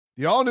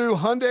The all-new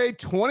Hyundai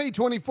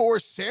 2024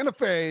 Santa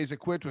Fe is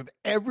equipped with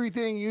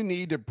everything you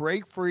need to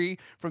break free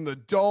from the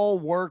dull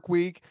work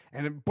week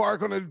and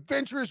embark on an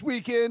adventurous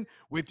weekend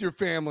with your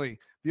family.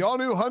 The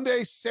all-new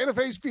Hyundai Santa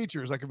Fe's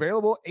features like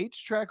available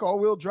H-Track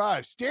all-wheel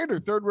drive,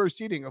 standard third-row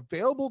seating,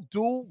 available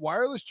dual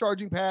wireless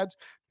charging pads,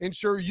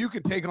 ensure you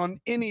can take on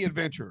any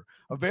adventure.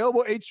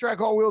 Available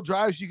H-Track all-wheel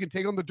drives so you can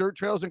take on the dirt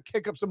trails and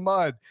kick up some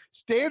mud.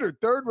 Standard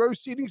third-row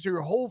seating so your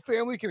whole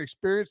family can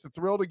experience the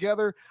thrill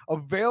together.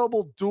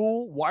 Available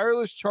dual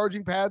wireless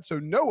charging pads so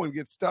no one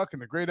gets stuck in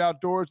the great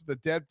outdoors with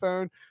a dead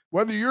phone.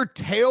 Whether you're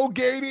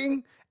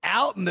tailgating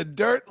out in the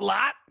dirt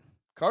lot,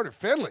 Carter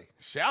Finley,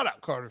 shout out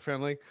Carter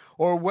Finley,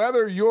 or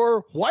whether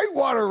you're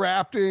whitewater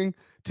rafting,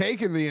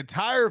 taking the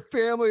entire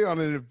family on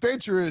an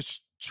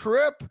adventurous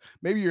trip,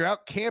 maybe you're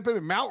out camping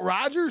in Mount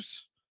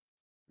Rogers.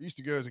 I used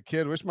to go as a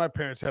kid. Wish my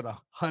parents had a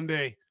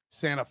Hyundai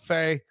Santa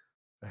Fe.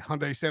 The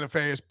Hyundai Santa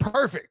Fe is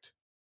perfect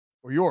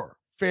for your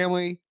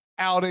family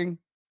outing.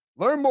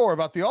 Learn more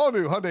about the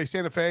all-new Hyundai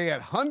Santa Fe at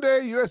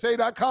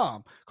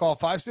HyundaiUSA.com. Call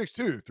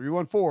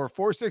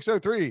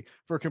 562-314-4603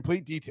 for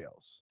complete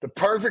details. The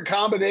perfect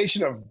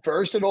combination of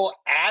versatile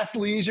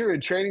athleisure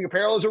and training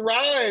apparel has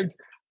arrived.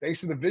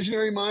 Thanks to the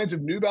visionary minds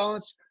of New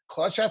Balance,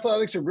 Clutch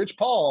Athletics, and Rich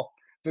Paul,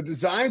 the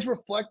designs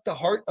reflect the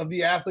heart of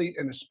the athlete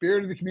and the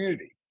spirit of the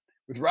community.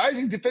 With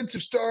rising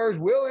defensive stars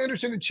Will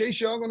Anderson and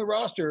Chase Young on the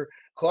roster,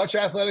 Clutch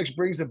Athletics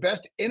brings the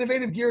best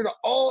innovative gear to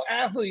all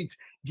athletes,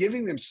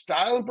 giving them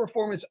style and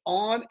performance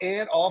on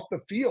and off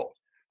the field.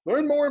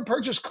 Learn more and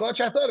purchase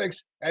Clutch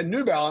Athletics at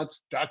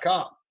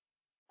NewBalance.com.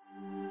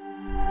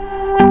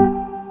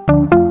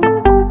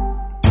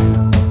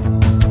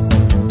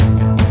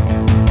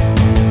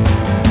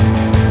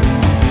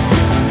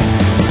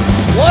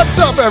 What's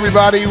up,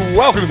 everybody?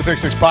 Welcome to the Pick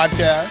Six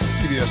Podcast,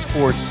 CBS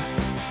Sports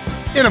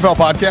NFL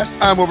Podcast.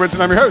 I'm Will Brinson.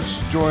 I'm your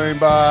host, joined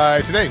by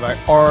today by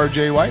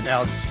RJ White and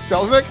Alex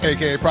Selznick,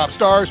 aka Prop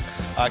Stars.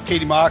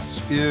 Katie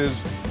Mox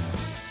is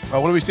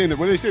what are we saying?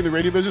 What do they say in the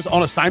radio business?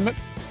 On assignment,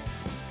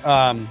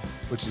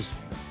 which is,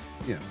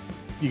 you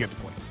get the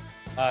point.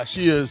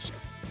 She is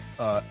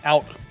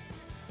out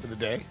for the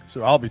day,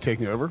 so I'll be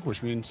taking over,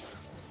 which means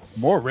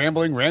more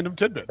rambling, random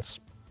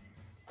tidbits,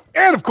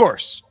 and of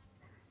course,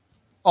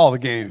 all the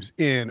games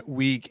in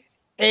Week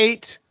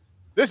 8.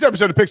 This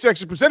episode of Pick Six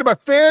is presented by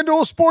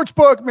FanDuel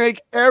Sportsbook. Make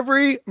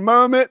every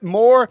moment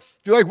more. If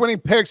you like winning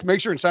picks,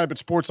 make sure and sign up at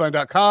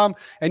sportsline.com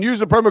and use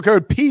the promo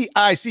code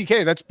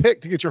PICK. That's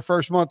PICK to get your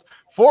first month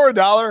for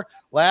 $1.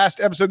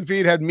 Last episode of the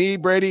feed had me,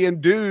 Brady,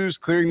 and Dews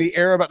clearing the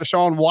air about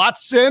Deshaun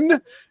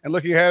Watson and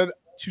looking ahead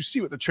to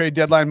see what the trade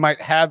deadline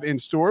might have in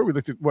store. We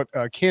looked at what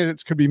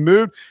candidates could be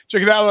moved.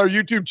 Check it out on our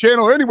YouTube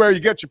channel, anywhere you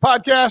get your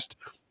podcast.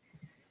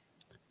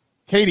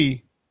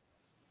 Katie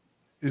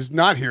is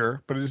not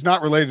here, but it is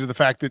not related to the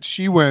fact that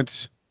she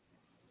went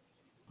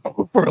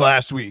over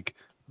last week.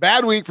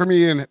 Bad week for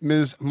me and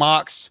Ms.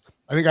 Mox.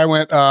 I think I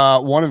went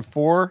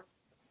 1-4.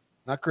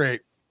 Not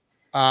great.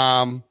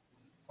 RJ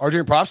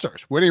and Prop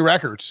Stars, winning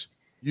records.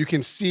 You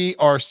can see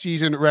our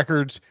season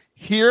records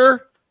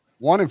here.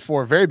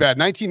 1-4, very bad.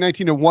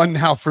 19-1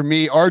 now for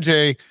me.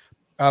 RJ,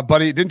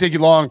 buddy, it didn't take you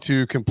long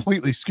to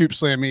completely scoop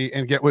slam me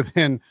and get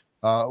within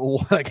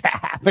like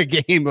half a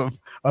game of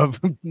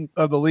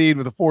the lead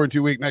with a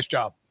 4-2 week. Nice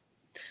job.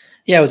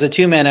 Yeah, it was a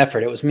two-man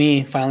effort. It was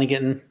me finally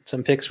getting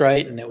some picks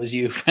right, and it was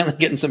you finally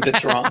getting some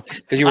picks wrong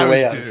because you were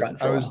way out in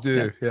front. I was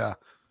due. Yeah.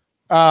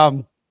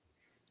 I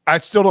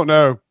still don't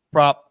know,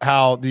 Prop,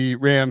 how the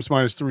Rams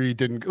 -3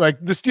 didn't,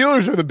 like, the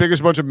Steelers are the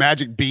biggest bunch of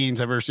magic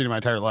beans I've ever seen in my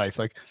entire life.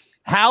 Like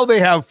how they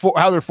have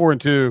how they're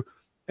 4-2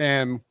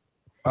 and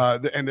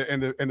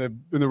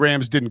the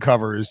Rams didn't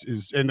cover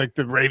is and like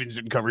the Ravens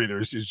didn't cover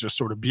either is just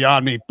sort of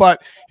beyond me.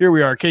 But here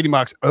we are, Katie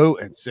Mox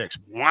 0-6.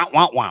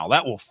 Wow.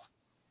 That will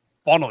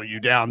funnel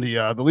you down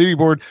the leading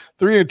board.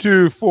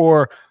 3-2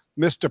 for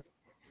Mr.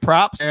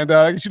 Props, and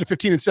I get you to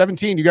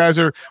 15-17. You guys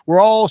we're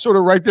all sort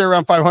of right there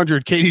around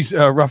 500. Katie's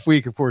rough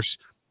week, of course,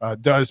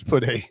 does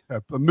put a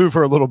move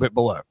her a little bit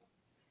below.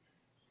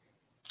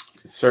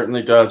 It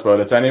certainly does, but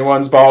it's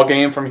anyone's ball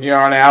game from here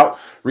on out,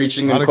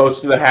 reaching them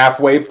close to the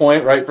halfway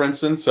point, right, for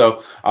instance?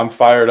 So I'm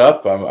fired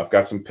up. I've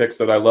got some picks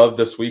that I love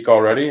this week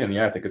already, and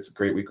yeah, I think it's a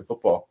great week of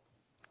football.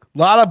 A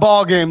lot of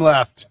ball game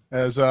left,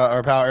 as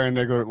our pal Aaron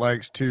Nigler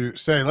likes to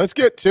say. Let's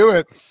get to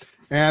it,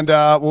 and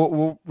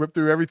we'll rip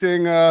through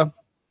everything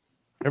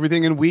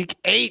in Week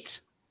 8.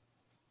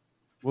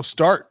 We'll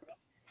start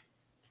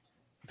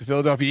with the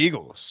Philadelphia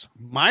Eagles,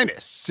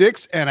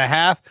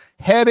 -6.5,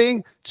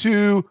 heading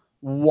to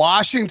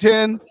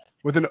Washington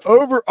with an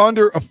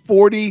over-under of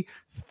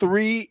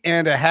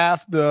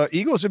 43.5. The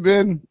Eagles have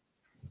been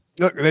 –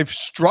 look, they've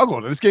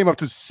struggled. This game up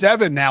to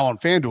 7 now on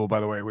FanDuel, by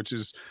the way, which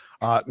is –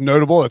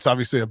 notable. It's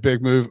obviously a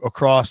big move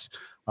across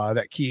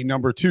that key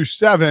number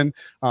 2-7.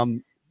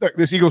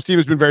 This Eagles team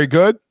has been very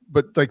good,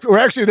 but they've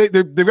got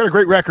a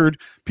great record.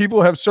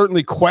 People have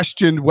certainly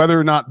questioned whether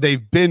or not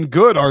they've been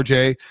good,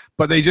 RJ,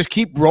 but they just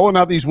keep rolling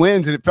out these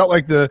wins, and it felt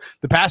like the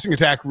passing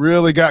attack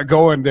really got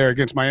going there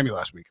against Miami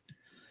last week.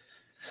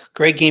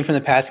 Great game from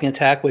the passing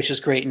attack, which is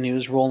great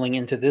news rolling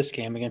into this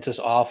game against this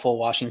awful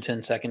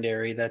Washington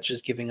secondary that's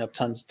just giving up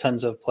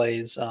tons of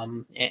plays,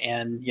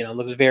 and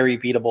looks very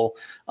beatable.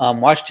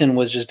 Washington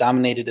was just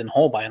dominated in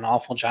whole by an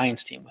awful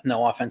Giants team with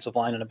no offensive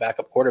line and a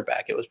backup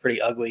quarterback. It was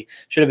pretty ugly.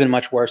 Should have been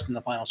much worse than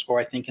the final score,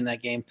 I think, in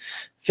that game.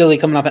 Philly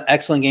coming off an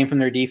excellent game from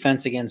their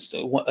defense against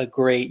a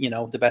great,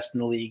 the best in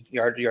the league,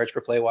 yards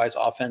per play wise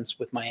offense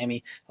with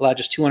Miami. Allowed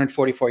just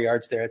 244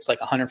 yards there. It's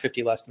like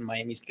 150 less than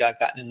Miami's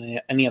gotten in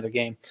any other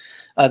game.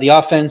 The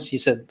offense, he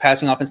said,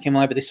 passing offense came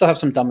alive, but they still have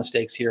some dumb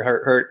mistakes here.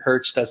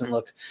 Hurts doesn't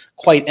look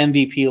quite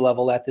MVP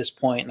level at this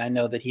point, and I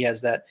know that he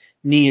has that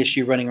knee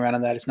issue running around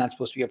on that. It's not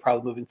supposed to be a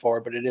problem moving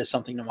forward, but it is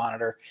something to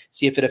monitor,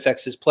 see if it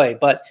affects his play.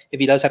 But if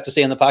he does have to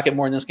stay in the pocket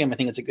more in this game, I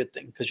think it's a good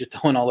thing because you're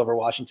throwing all over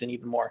Washington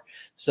even more.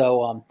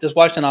 So just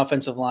watch an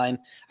offensive line.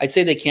 I'd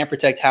say they can't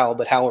protect Howell,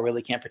 but Howell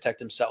really can't protect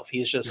himself.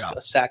 He is just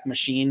a sack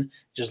machine,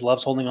 just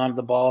loves holding on to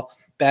the ball.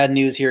 Bad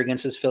news here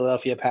against this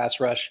Philadelphia pass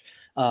rush.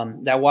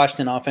 That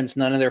Washington offense,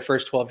 none of their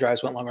first 12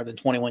 drives went longer than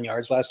 21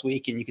 yards last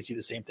week, and you can see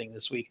the same thing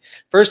this week.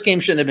 First game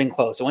shouldn't have been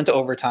close. It went to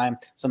overtime.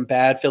 Some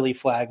bad Philly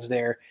flags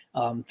there.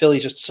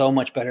 Philly's just so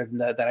much better than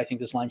that I think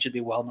this line should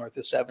be well north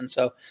of 7.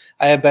 So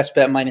I have best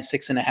bet minus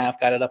 6.5.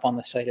 Got it up on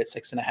the site at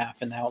 6.5,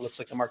 and now it looks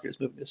like the market is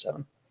moving to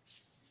 7.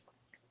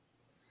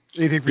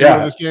 Anything for you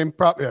in this game?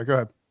 Go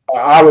ahead.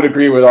 I would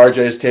agree with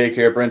RJ's take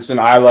here, Brinson.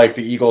 I like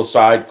the Eagles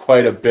side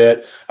quite a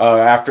bit.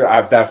 After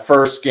that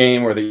first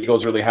game where the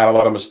Eagles really had a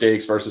lot of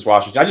mistakes versus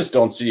Washington, I just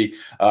don't see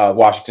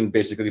Washington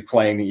basically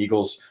playing the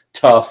Eagles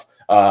tough.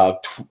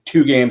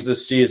 2 games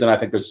this season, I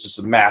think there's just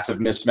a massive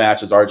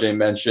mismatch, as RJ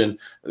mentioned.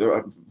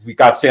 We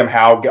got Sam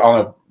Howell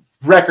on a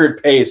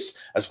record pace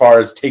as far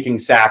as taking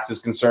sacks is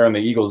concerned. The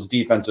Eagles'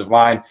 defensive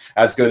line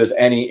as good as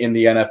any in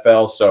the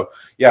NFL. So,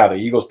 yeah, the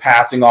Eagles'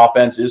 passing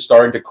offense is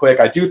starting to click.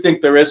 I do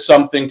think there is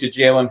something to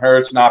Jalen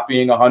Hurts not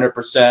being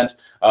 100%.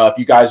 If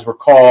you guys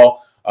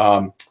recall,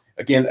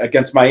 again,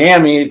 against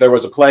Miami, there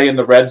was a play in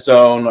the red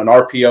zone, an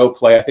RPO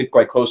play, I think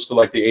like close to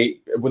like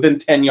within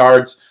 10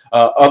 yards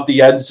of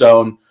the end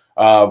zone,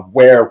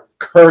 where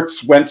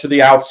Hurts went to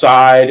the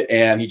outside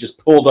and he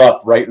just pulled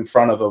up right in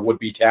front of a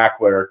would-be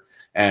tackler.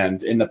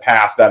 And in the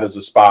past, that is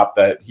a spot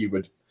that he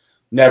would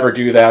never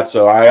do that.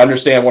 So I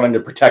understand wanting to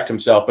protect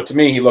himself. But to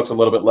me, he looks a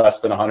little bit less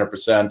than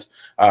 100%.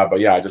 But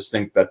yeah, I just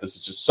think that this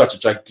is just such a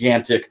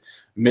gigantic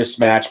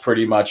mismatch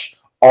pretty much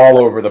all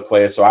over the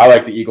place. So I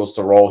like the Eagles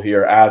to roll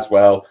here as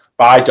well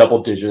by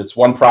double digits.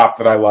 One prop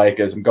that I like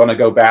is I'm going to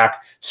go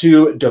back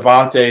to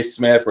DeVonta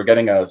Smith. We're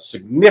getting a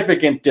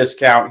significant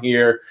discount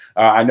here.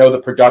 I know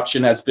the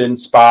production has been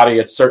spotty.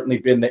 It's certainly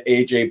been the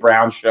A.J.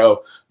 Brown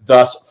show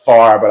thus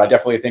far, but I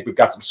definitely think we've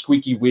got some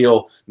squeaky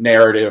wheel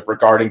narrative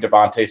regarding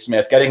DeVonta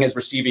Smith, getting his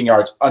receiving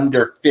yards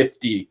under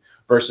 50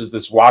 versus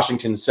this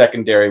Washington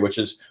secondary, which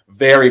is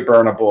very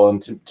burnable,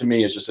 and to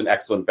me is just an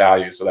excellent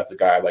value. So that's a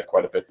guy I like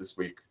quite a bit this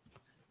week.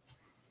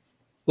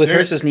 With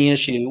Hurts' knee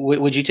issue,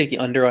 would you take the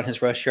under on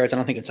his rush yards? I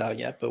don't think it's out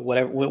yet, but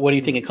what do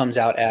you think it comes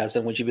out as,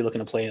 and would you be looking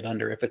to play it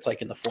under if it's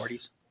like in the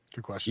 40s?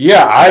 Good question.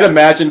 Yeah, I'd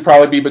imagine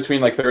probably be between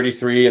like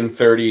 33 and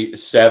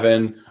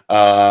 37.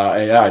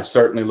 And yeah, I'd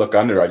certainly look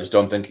under. I just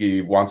don't think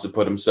he wants to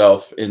put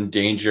himself in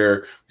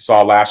danger. We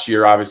saw last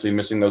year, obviously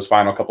missing those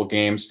final couple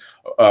games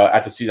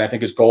at the season. I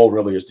think his goal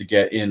really is to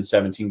get in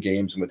 17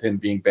 games, and with him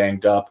being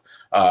banged up,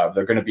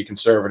 they're going to be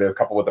conservative,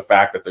 coupled with the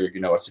fact that they're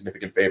a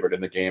significant favorite in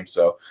the game.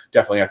 So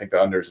definitely, I think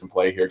the under is in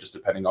play here, just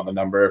depending on the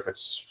number. If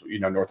it's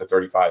north of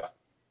 35.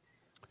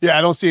 Yeah,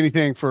 I don't see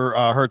anything for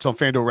Hurts on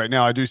FanDuel right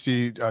now. I do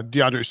see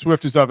DeAndre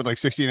Swift is up at like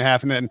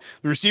 60.5. And then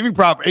the receiving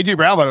prop, A.J.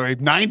 Brown, by the way,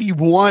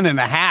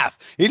 91.5.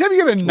 Anytime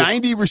you get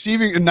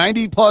a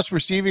 90 plus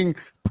receiving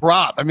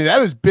prop, I mean, that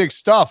is big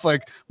stuff.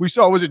 Like we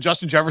saw, was it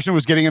Justin Jefferson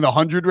was getting in the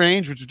 100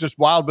 range, which is just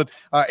wild. But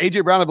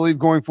A.J. Brown, I believe,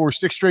 going for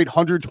 6 straight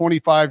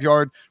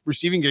 125-yard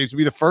receiving games to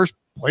be the first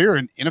player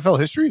in NFL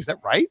history. Is that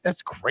right?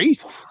 That's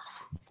crazy.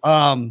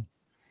 It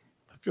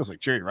feels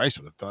like Jerry Rice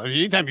would have done it.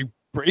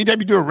 Anytime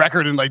you do a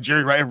record and like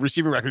Jerry Rice, a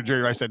receiving record,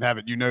 Jerry Rice didn't have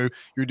it.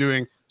 You're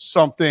doing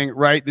something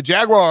right. The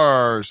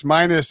Jaguars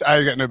minus.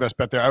 I got no best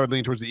bet there. I would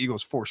lean towards the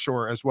Eagles for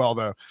sure as well,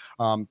 though.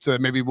 So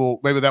maybe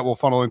that will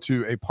funnel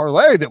into a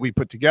parlay that we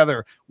put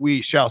together.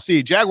 We shall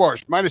see.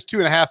 Jaguars minus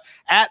 2.5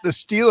 at the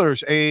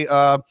Steelers.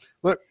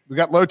 Look, we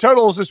got low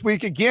totals this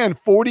week again.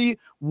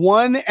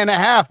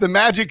 41.5. The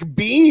Magic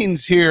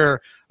Beans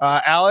here.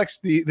 Alex,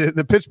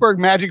 the Pittsburgh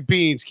Magic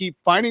Beans keep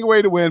finding a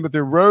way to win, but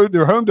they're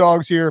home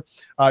dogs here.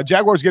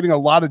 Jaguars getting a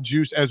lot of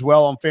juice as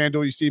well on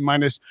FanDuel. You see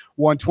minus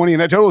 120,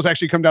 and that total has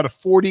actually come down to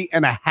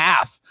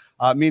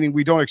 40.5, meaning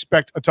we don't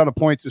expect a ton of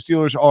points. The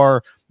Steelers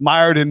are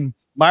mired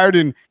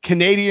in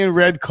Canadian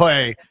red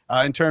clay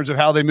in terms of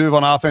how they move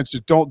on offense.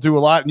 Just don't do a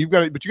lot, and you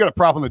got a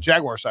prop on the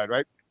Jaguar side,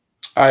 right?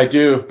 I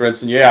do,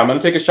 Brinson. Yeah, I'm going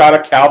to take a shot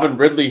at Calvin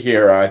Ridley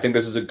here. I think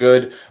this is a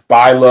good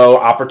buy low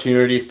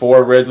opportunity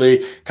for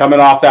Ridley. Coming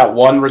off that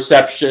 1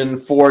 reception,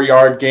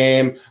 4-yard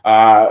game.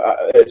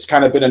 It's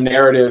kind of been a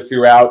narrative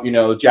throughout,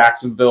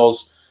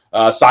 Jacksonville's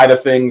side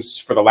of things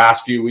for the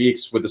last few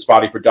weeks with the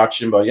spotty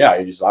production. But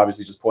yeah, he's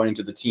obviously just pointing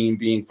to the team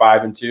being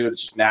 5-2.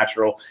 It's just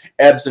natural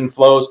ebbs and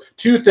flows.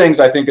 Two things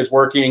I think is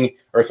working,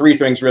 or three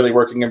things really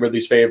working in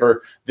Ridley's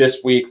favor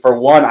this week. For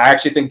one, I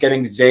actually think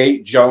getting Zay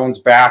Jones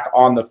back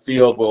on the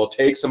field will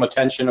take some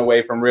attention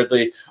away from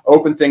Ridley,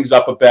 open things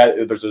up a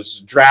bit. There's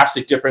a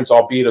drastic difference,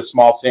 albeit a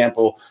small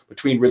sample,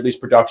 between Ridley's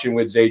production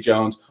with Zay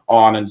Jones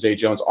on and Zay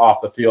Jones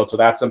off the field. So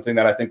that's something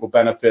that I think will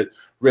benefit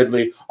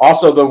Ridley.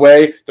 Also, the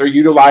way they're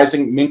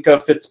utilizing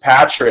Minkah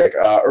Fitzpatrick.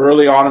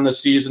 Early on in the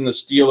season, the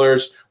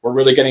Steelers were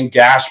really getting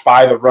gashed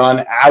by the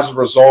run. As a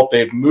result,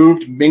 they've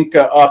moved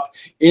Minkah up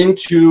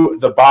into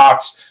the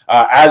box.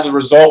 As a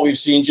result, we've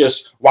seen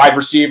just wide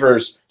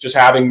receivers just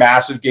having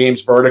massive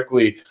games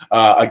vertically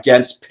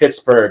against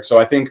Pittsburgh. So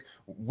I think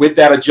with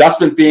that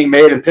adjustment being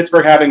made and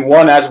Pittsburgh having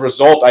won as a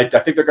result, I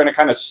think they're going to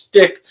kind of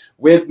stick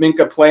with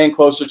Minkah playing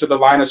closer to the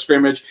line of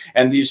scrimmage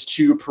and these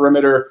two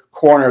perimeter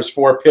corners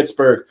for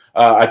Pittsburgh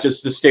at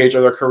just this stage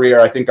of their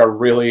career, I think are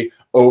really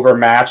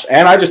overmatched.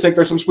 And I just think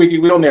there's some squeaky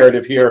wheel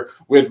narrative here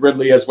with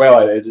Ridley as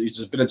well. He's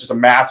just been just a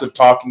massive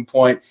talking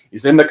point.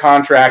 He's in the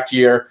contract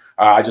year.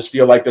 I just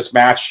feel like this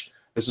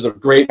is a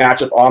great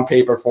matchup on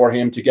paper for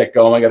him to get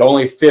going. At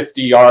only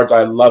 50 yards,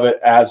 I love it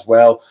as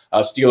well.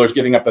 Steelers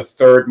giving up the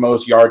third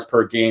most yards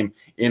per game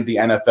in the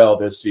NFL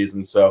this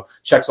season. So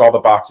checks all the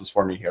boxes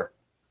for me here.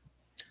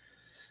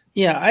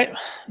 Yeah,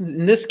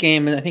 in this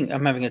game, and I think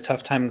I'm having a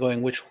tough time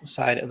going which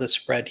side of the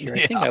spread here.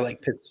 I think I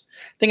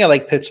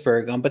like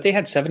Pittsburgh, but they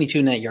had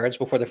 72 net yards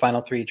before the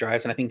final 3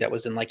 drives, and I think that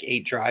was in like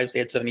 8 drives. They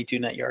had 72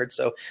 net yards,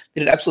 so they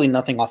did absolutely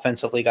nothing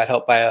offensively. Got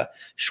helped by a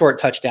short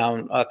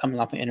touchdown coming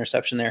off an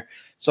interception there.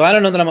 So I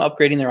don't know that I'm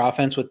upgrading their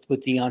offense with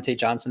Deontay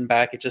Johnson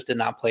back. It just did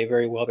not play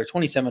very well. They're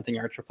 27th in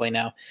yards per play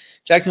now.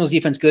 Jacksonville's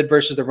defense good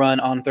versus the run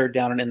on third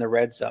down and in the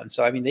red zone.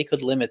 So I mean, they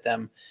could limit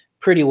them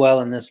pretty well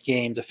in this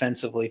game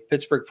defensively.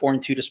 Pittsburgh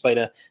 4-2 despite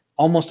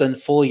almost a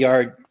full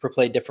yard per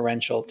play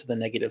differential to the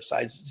negative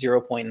side,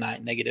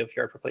 0.9 negative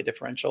yard per play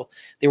differential.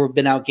 They were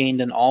been outgained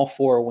in all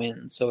 4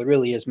 wins, so it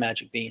really is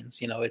magic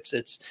beans. You know,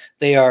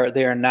 they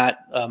are not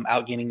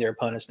outgaining their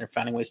opponents, and they're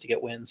finding ways to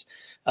get wins.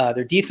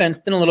 Their defense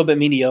been a little bit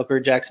mediocre.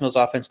 Jacksonville's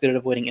offense good at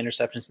avoiding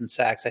interceptions and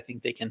sacks. I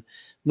think they can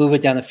move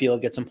it down the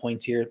field, get some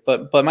points here.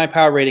 But my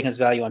power rating has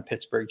value on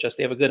Pittsburgh. Just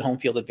they have a good home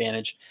field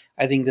advantage.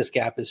 I think this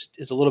gap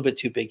is a little bit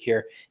too big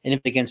here. And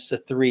if against a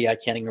 3, I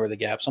can't ignore the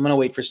gap. So I'm going to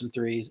wait for some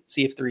 3s,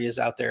 see if 3 is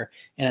out there.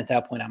 And at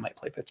that point, I might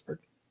play Pittsburgh.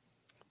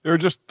 There are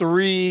just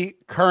 3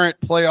 current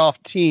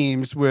playoff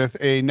teams with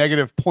a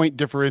negative point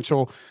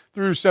differential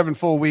through 7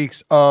 full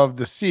weeks of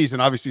the season.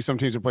 Obviously, some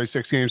teams have played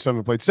 6 games, some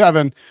have played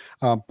 7.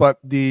 But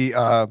the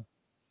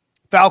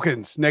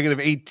Falcons, negative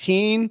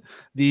 18.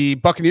 The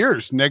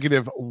Buccaneers,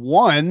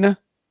 -1.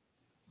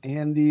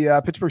 And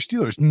the Pittsburgh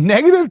Steelers,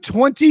 negative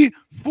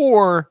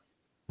 24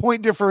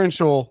 point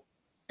differential.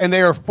 And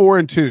they are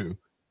 4-2.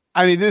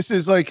 I mean, this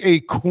is like a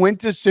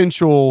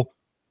quintessential.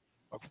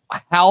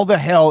 How the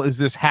hell is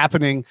this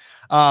happening?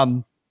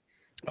 I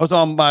was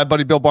on my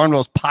buddy Bill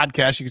Barnwell's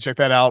podcast. You can check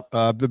that out.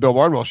 The Bill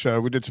Barnwell Show.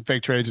 We did some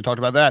fake trades and talked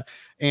about that.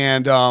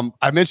 And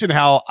I mentioned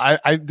how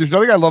there's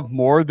nothing I love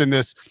more than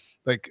this.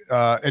 Like,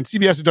 and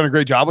CBS has done a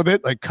great job with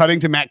it. Like cutting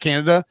to Matt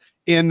Canada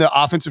in the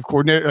offensive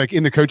coordinator, like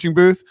in the coaching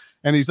booth.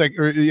 And he's like,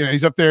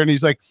 he's up there and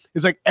he's like,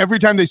 it's like every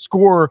time they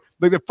score,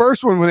 like the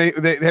first one when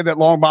they had that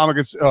long bomb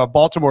against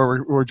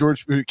Baltimore where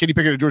Kenny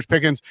Pickett and George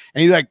Pickens,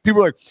 and he's like,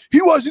 people are like,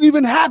 he wasn't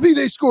even happy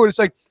they scored. It's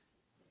like,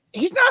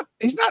 he's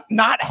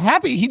not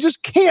happy. He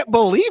just can't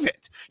believe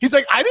it. He's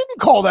like, I didn't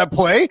call that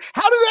play.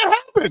 How did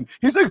that happen?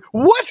 He's like,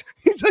 what?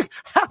 He's like,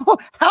 how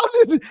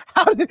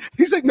did,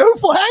 he's like, no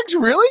flags,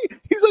 really?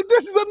 He's like,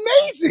 this is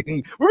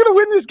amazing. We're going to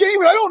win this game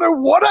and I don't know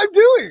what I'm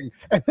doing.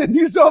 And then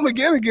you saw him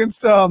again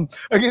against the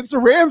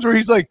Rams where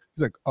he's like,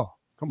 oh,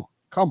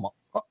 come on.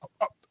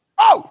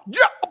 Oh,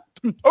 yeah.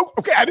 Oh,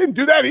 okay, I didn't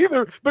do that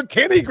either. But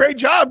Kenny, great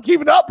job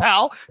keeping up,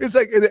 pal. It's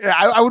like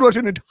I would watch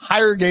an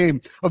entire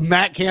game of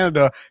Matt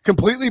Canada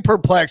completely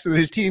perplexed that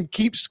his team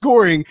keeps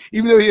scoring,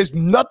 even though he has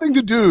nothing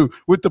to do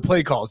with the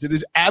play calls. It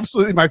is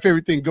absolutely my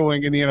favorite thing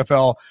going in the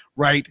NFL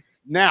right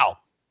now.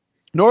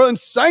 New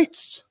Orleans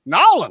Saints,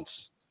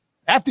 Nolans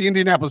at the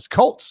Indianapolis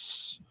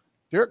Colts.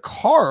 Derek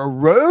Carr, a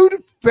road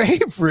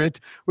favorite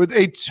with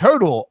a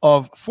total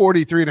of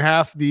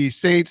 43.5. The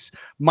Saints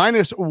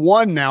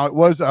 -1 now. It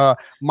was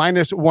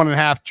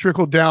 -1.5.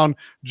 Trickled down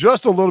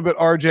just a little bit,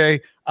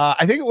 RJ.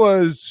 I think it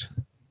was,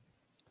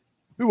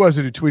 who was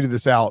it who tweeted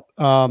this out?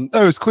 It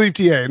was Cleve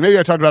TA. Maybe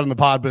I talked about it in the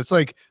pod, but it's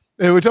like,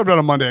 we talked about it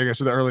on Monday, I guess,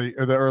 with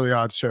the early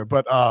odds show.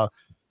 But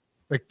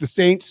like the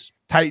Saints,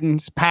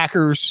 Titans,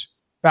 Packers,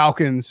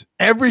 Falcons,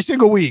 every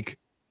single week,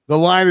 the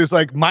line is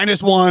like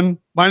 -1,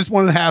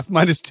 -1.5,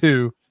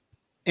 -2.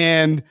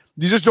 And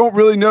you just don't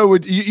really know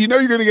what you know.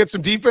 You're going to get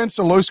some defense,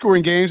 some low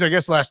scoring games. I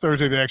guess last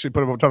Thursday they actually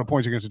put up a ton of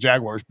points against the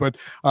Jaguars, but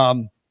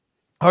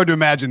hard to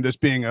imagine this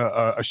being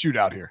a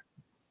shootout here.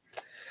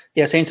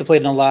 Yeah, Saints have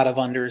played in a lot of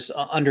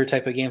under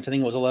type of games. I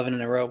think it was 11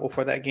 in a row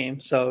before that game.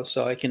 So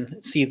I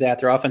can see that.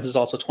 Their offense is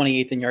also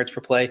 28th in yards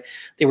per play.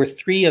 They were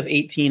 3 of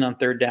 18 on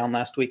third down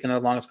last week, and their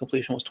longest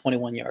completion was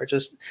 21 yards.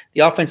 Just the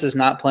offense is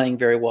not playing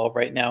very well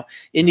right now.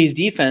 Indy's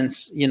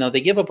defense,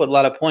 they give up a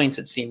lot of points,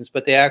 it seems,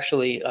 but they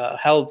actually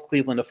held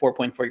Cleveland to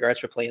 4.4 yards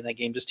per play in that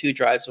game. Just 2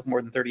 drives of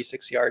more than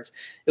 36 yards.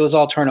 It was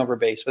all turnover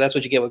based, but that's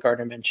what you get with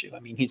Gardner Minshew.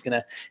 I mean, he's going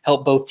to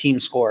help both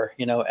teams score,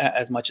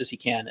 as much as he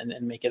can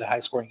and make it a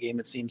high scoring game,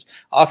 it seems.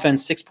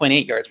 Offense,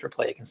 6.8 yards per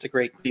play against a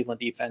great Cleveland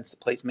defense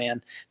that plays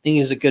man. I think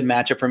is a good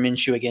matchup for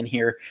Minshew again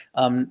here,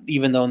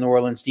 even though New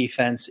Orleans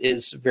defense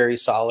is very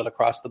solid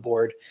across the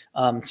board.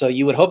 So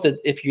you would hope that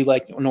if you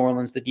like New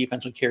Orleans, the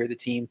defense would carry the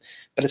team,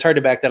 but it's hard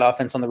to back that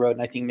offense on the road.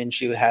 And I think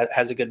Minshew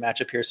has a good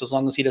matchup here. So as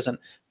long as he doesn't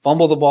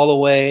fumble the ball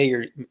away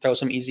or throw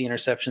some easy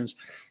interceptions,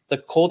 the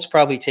Colts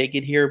probably take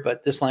it here,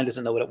 but this line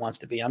doesn't know what it wants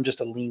to be. I'm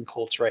just a lean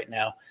Colts right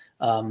now.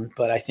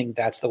 But I think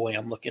that's the way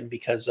I'm looking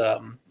because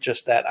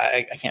just that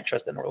I can't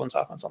trust the New Orleans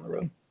offense on the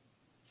road.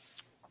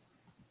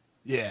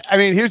 Yeah. I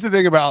mean, here's the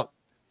thing about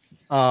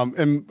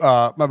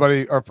my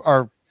buddy,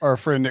 our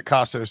friend Nick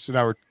Costos and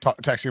I were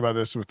texting about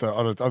this with we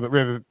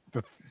have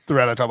the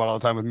thread I talk about all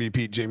the time with me,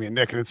 Pete, Jamie, and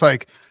Nick. And it's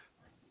like,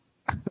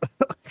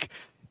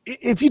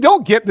 if you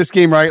don't get this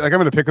game right, like I'm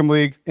in a pick'em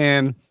league,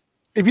 and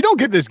if you don't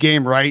get this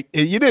game right,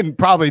 you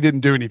probably didn't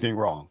do anything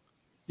wrong.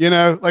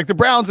 Like the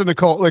Browns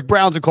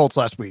and Colts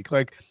last week.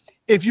 Like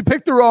if you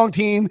picked the wrong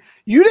team,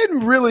 you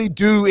didn't really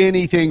do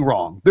anything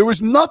wrong. There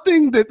was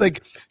nothing that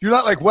you're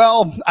not like,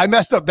 well, I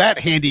messed up that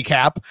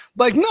handicap.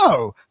 Like,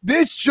 no,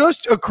 it's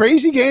just a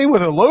crazy game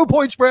with a low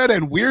point spread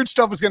and weird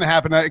stuff is going to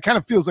happen. It kind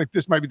of feels like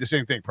this might be the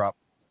same thing, Prop.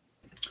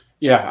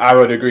 Yeah, I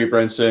would agree,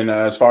 Brinson.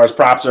 As far as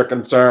props are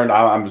concerned,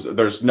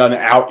 there's none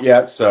out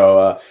yet.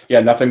 So,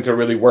 nothing to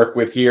really work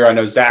with here. I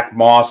know Zach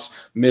Moss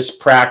missed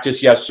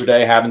practice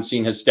yesterday. Haven't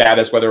seen his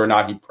status, whether or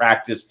not he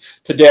practiced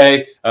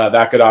today.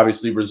 That could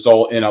obviously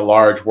result in a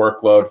large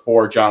workload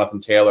for Jonathan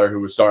Taylor, who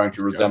was starting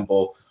to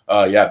resemble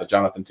the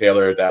Jonathan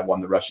Taylor that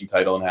won the rushing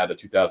title and had a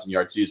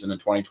 2,000-yard season in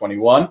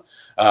 2021.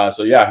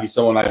 He's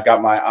someone I've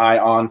got my eye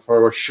on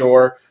for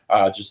sure.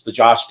 Just the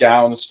Josh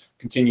Downs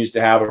continues to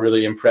have a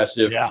really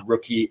impressive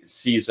rookie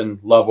season.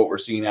 Love what we're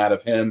seeing out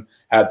of him.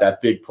 Had that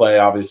big play,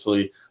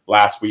 obviously,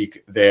 last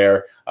week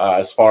there.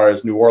 As far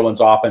as New Orleans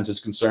offense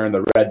is concerned,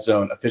 the red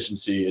zone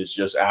efficiency is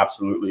just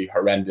absolutely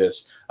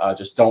horrendous.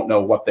 Just don't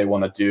know what they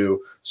want to do.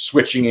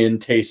 Switching in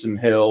Taysom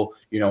Hill,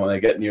 when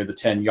they get near the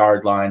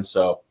 10-yard line.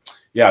 So,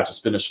 it's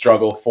just been a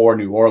struggle for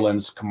New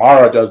Orleans.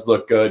 Kamara does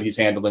look good. He's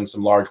handling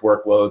some large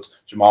workloads.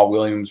 Jamal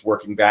Williams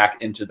working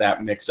back into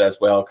that mix as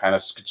well, kind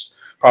of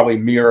probably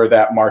mirror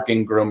that Mark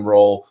Ingram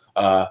role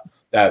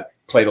that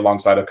played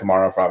alongside of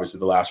Kamara for obviously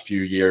the last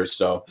few years.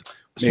 So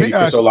maybe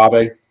Chris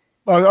Olave.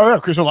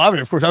 Chris Olave,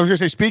 of course. I was going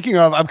to say, speaking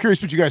of, I'm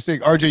curious what you guys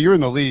think. RJ, you're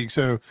in the league,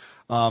 so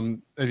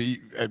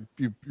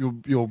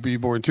you'll be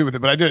more in tune with it.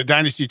 But I did a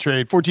dynasty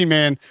trade,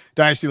 14-man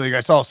dynasty league.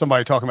 I saw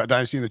somebody talking about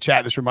dynasty in the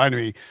chat. This reminded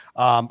me.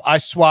 I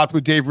swapped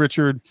with Dave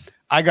Richard.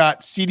 I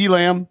got CeeDee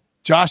Lamb,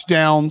 Josh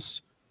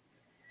Downs,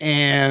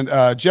 and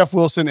Jeff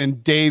Wilson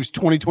and Dave's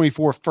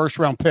 2024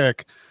 first-round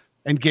pick,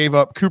 and gave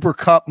up Cooper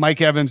Kupp,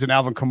 Mike Evans, and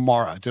Alvin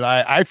Kamara.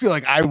 I feel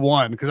like I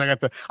won because I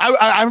got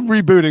I'm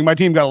rebooting. My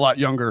team got a lot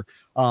younger,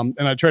 and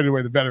I traded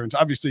away the veterans.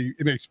 Obviously,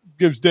 it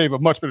gives Dave a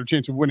much better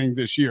chance of winning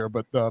this year.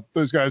 But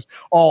those guys,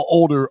 all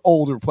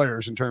older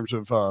players in terms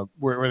of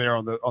where they are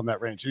on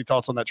that range. Any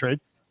thoughts on that trade?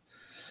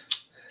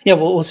 Yeah,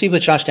 we'll see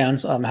with Josh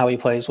Downs how he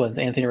plays with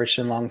Anthony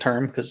Richardson long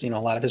term because a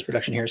lot of his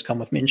production here has come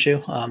with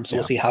Minshew.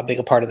 We'll see how big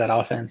a part of that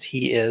offense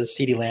he is.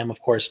 CeeDee Lamb, of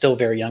course, still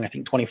very young. I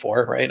think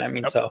 24, right? I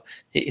mean, so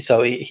he's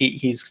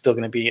still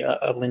going to be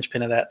a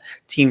linchpin of that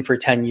team for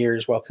 10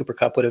 years, while Cooper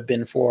Kupp would have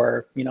been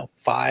for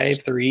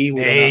 5, 3,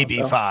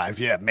 maybe 5.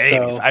 Yeah,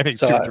 maybe. I think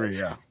 2, 3.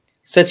 Yeah.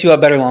 Sets you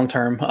up better long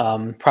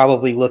term.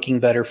 Probably looking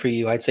better for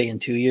you, I'd say, in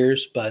 2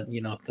 years. But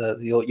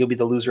you'll be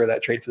the loser of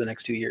that trade for the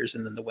next 2 years,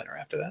 and then the winner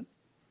after that.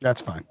 That's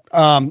fine.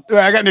 I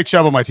got Nick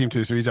Chubb on my team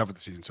too, so he's out for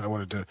the season. So I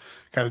wanted to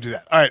kind of do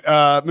that. All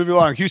right, moving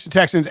along. Houston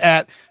Texans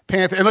at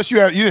Panther. Unless you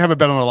didn't have a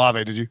bet on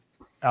Olave, did you,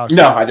 Alex?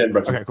 No, I didn't.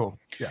 Okay, cool.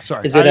 Yeah,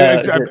 sorry. Is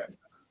it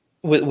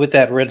with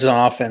that red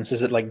zone offense?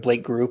 Is it like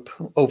Blake Group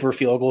over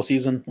field goal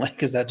season?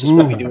 Like, is that just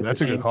what we do?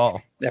 That's a good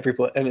call. Every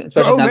play.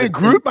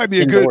 Group might be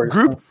a good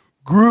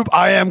group.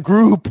 I am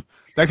Group.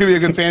 That could be a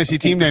good fantasy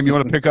team name. You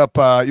want to pick up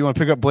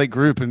Blake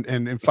Group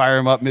and fire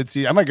him up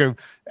mid-season. I might go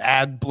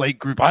add Blake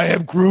Group. I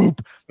am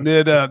Group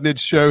mid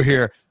show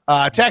here.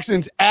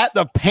 Texans at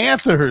the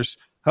Panthers.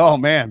 Oh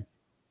man,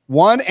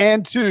 1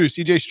 and 2.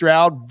 CJ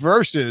Stroud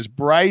versus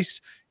Bryce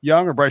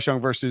Young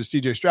versus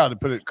CJ Stroud, to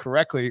put it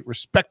correctly,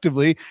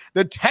 respectively.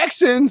 The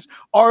Texans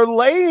are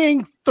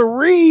laying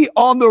 3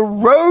 on the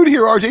road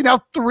here, RJ. Now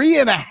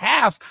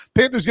 3.5.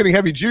 Panthers getting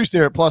heavy juice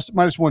there at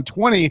minus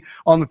 120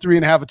 on the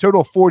 3.5, a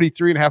total of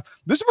 43.5.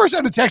 This is the first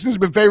time the Texans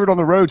have been favored on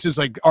the road since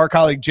our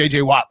colleague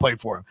JJ Watt played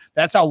for him.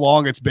 That's how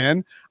long it's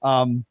been.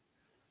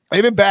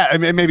 They've been bad. I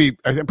mean, maybe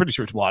I'm pretty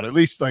sure it's Watt, at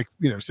least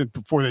since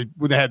before they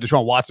had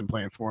Deshaun Watson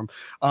playing for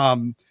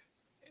him.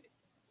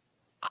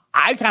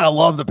 I kind of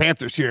love the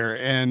Panthers here,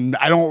 and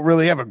I don't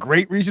really have a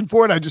great reason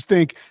for it. I just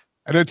think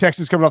I know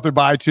Texans coming off their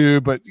bye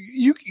too, but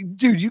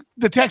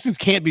the Texans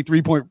can't be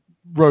 3-point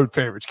road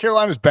favorites.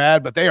 Carolina's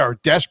bad, but they are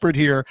desperate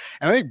here,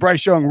 and I think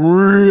Bryce Young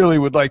really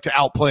would like to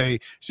outplay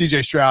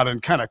CJ Stroud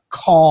and kind of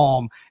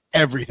calm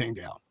everything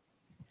down.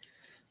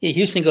 Yeah,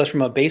 Houston goes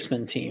from a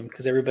basement team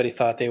because everybody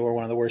thought they were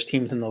one of the worst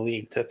teams in the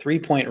league to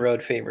 3-point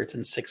road favorites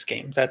in 6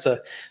 games. That's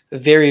a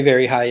very,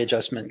 very high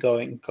adjustment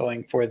going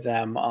for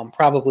them.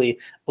 Probably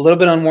a little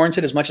bit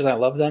unwarranted as much as I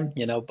love them,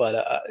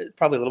 but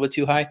probably a little bit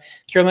too high.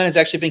 Carolina's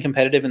actually been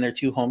competitive in their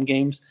 2 home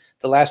games.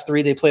 The last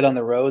 3 they played on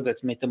the road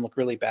that made them look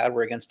really bad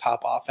were against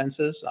top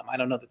offenses. I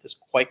don't know that this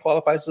quite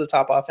qualifies as a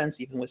top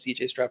offense, even with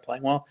CJ Stroud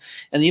playing well.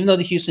 And even though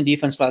the Houston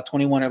defense allowed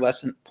 21 or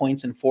less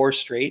points in 4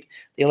 straight,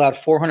 they allowed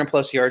 400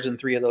 plus yards in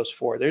 3 of those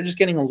 4. They're just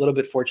getting a little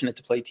bit fortunate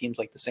to play teams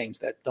like the Saints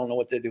that don't know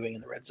what they're doing in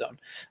the red zone.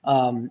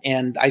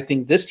 And I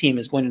think this team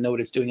is going to know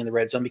what it's doing in the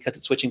red zone because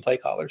it's switching play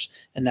callers.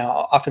 And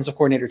now offensive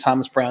coordinator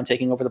Thomas Brown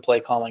taking over the play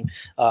calling,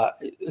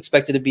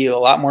 expected to be a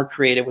lot more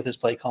creative with his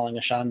play calling,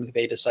 a Sean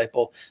McVay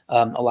disciple.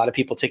 A lot of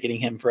people ticketing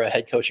him for a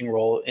head coaching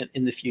role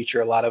in the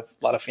future. A lot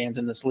of fans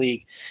in this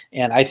league.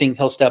 And I think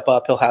he'll step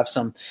up. He'll have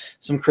some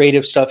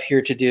creative stuff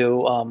here to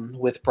do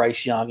with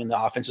Bryce Young, and the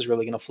offense is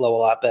really going to flow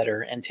a lot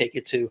better and take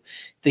it to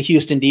the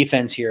Houston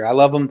defense here. I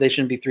love them. They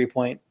shouldn't be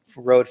 3-point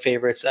road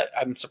favorites.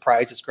 I'm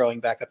surprised it's growing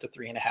back up to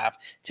 3.5.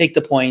 Take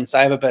the points.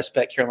 I have a best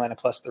bet Carolina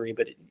 +3,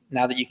 but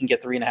now that you can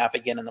get 3.5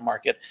 again in the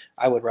market,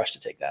 I would rush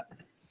to take that.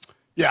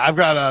 Yeah, I've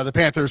got the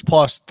Panthers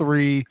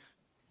 +3.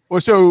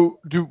 Well, so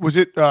was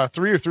it 3 or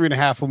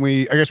 3.5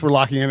 when I guess we're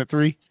locking in at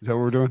 3? Is that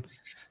what we're doing?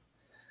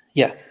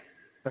 Yeah.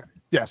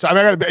 Yeah, so I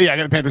got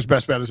the Panthers'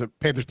 best bet as a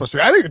Panthers +3.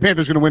 I think the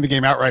Panthers are going to win the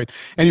game outright.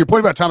 And your point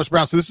about Thomas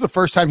Brown, so this is the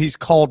first time he's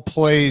called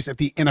plays at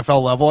the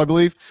NFL level, I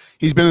believe.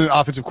 He's been an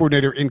offensive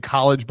coordinator in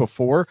college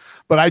before.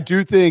 But I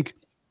do think,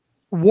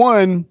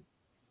 one,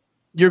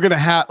 you're going to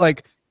have,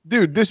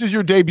 dude, this is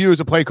your debut as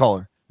a play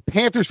caller.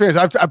 Panthers fans,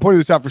 I've pointed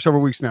this out for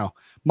several weeks now.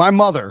 My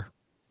mother,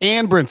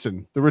 Ann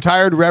Brinson, the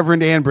retired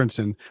Reverend Ann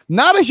Brinson,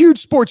 not a huge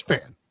sports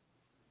fan.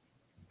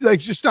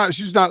 She's not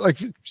I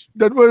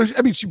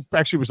mean, she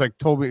actually was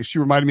told me, she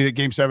reminded me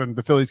that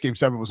the Phillies game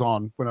 7 was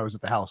on when I was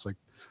at the house a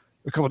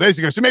couple of days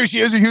ago. So maybe she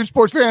is a huge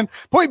sports fan.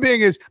 Point being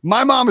is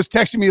my mom is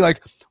texting me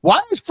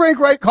why is Frank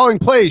Reich calling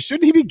plays?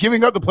 Shouldn't he be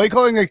giving up the play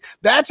calling?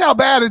 That's how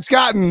bad it's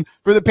gotten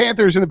for the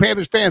Panthers and the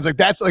Panthers fans.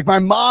 That's my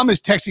mom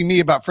is texting me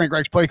about Frank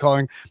Reich's play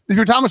calling. If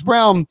you're Thomas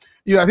Brown,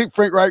 I think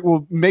Frank Reich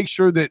will make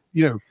sure that,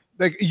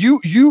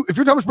 if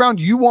you're Thomas Brown,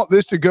 you want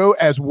this to go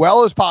as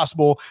well as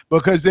possible,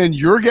 because then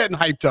you're getting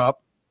hyped up.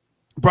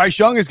 Bryce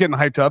Young is getting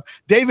hyped up.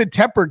 David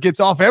Tepper gets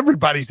off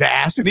everybody's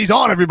ass, and he's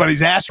on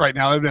everybody's ass right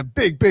now in a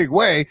big, big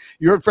way.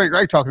 You heard Frank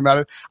Reich talking about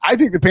it. I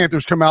think the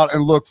Panthers come out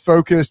and look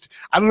focused.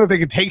 I don't know if they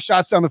can take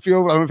shots down the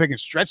field. I don't know if they can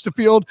stretch the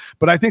field,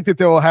 but I think that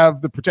they will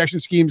have the protection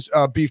schemes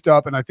beefed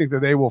up, and I think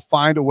that they will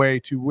find a way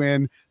to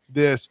win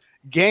this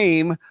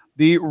game.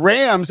 The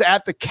Rams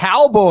at the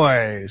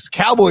Cowboys.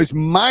 Cowboys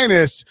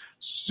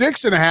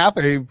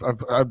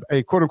 -6.5,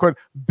 a quote-unquote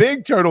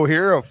big total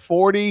here of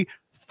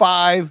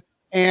 45.5.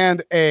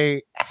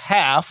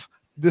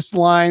 This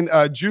line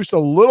juiced a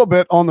little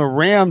bit on the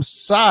Rams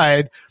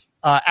side.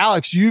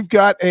 Alex, you've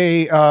got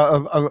a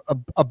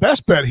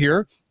best bet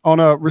here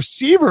on a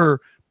receiver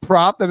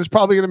prop that is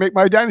probably going to make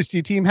my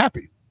dynasty team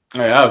happy.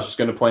 Yeah, I was just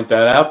going to point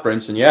that out,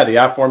 Brinson. Yeah, the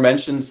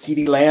aforementioned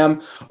CeeDee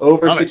Lamb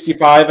over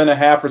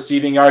 65.5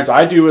 receiving yards.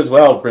 I do as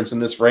well, Brinson.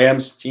 This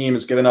Rams team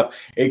has given up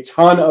a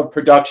ton of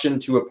production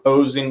to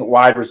opposing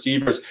wide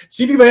receivers.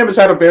 CeeDee Lamb has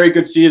had a very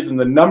good season.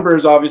 The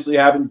numbers obviously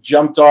haven't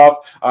jumped off.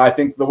 I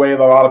think the way that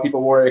a lot of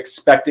people were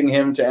expecting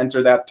him to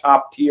enter that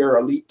top tier,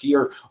 elite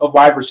tier of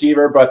wide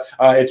receiver, but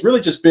it's really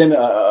just been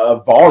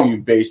a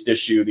volume-based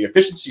issue. The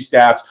efficiency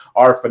stats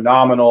are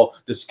phenomenal.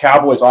 This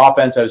Cowboys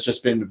offense has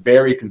just been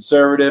very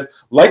conservative.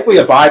 Likely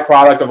a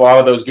byproduct of a lot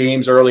of those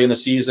games early in the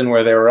season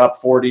where they were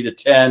up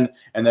 40-10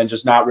 and then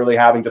just not really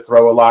having to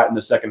throw a lot in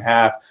the second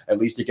half, at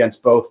least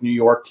against both New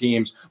York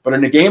teams. But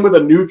in a game with a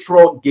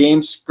neutral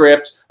game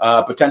script,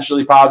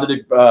 potentially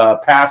positive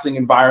passing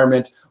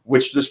environment,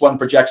 which this one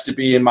projects to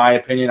be, in my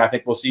opinion, I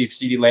think we'll see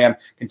CeeDee Lamb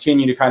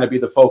continue to kind of be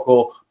the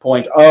focal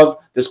point of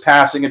this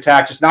passing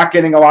attack. Just not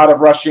getting a lot of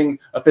rushing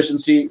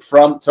efficiency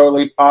from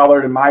Tony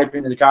Pollard. In my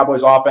opinion, the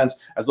Cowboys offense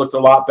has looked a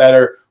lot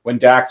better when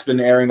Dak's been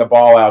airing the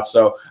ball out.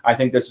 So I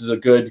think this is a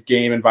good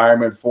game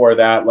environment for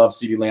that. Love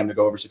CeeDee Lamb to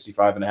go over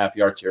 65.5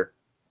 yards here.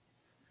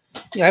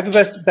 Yeah, I have a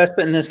best bet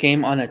in this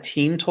game on a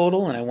team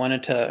total, and I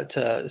wanted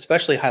to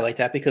especially highlight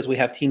that because we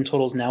have team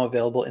totals now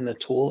available in the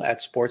tool at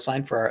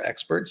Sportsline for our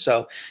experts.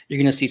 So you're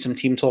going to see some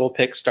team total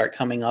picks start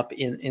coming up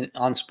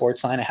on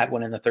Sportsline. I had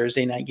one in the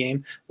Thursday night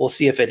game. We'll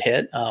see if it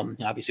hit.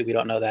 Obviously, we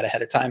don't know that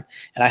ahead of time.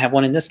 And I have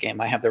one in this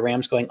game. I have the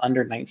Rams going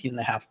under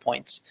 19.5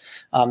 points.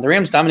 The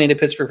Rams dominated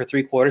Pittsburgh for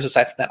 3 quarters,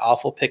 aside from that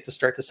awful pick to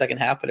start the second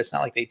half, but it's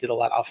not like they did a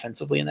lot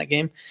offensively in that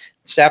game.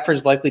 Stafford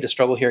is likely to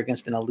struggle here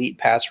against an elite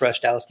pass rush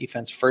Dallas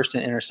defense, first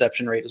in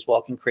interception rate as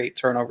well, can create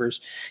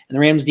turnovers. And the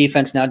Rams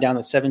defense now down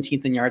to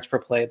 17th in yards per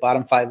play,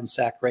 bottom 5 in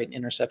sack rate and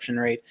interception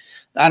rate.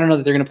 I don't know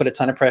that they're going to put a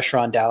ton of pressure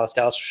on Dallas.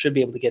 Dallas should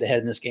be able to get ahead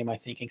in this game, I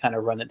think, and kind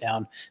of run it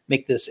down,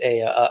 make this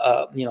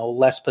a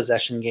less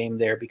possession game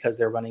there because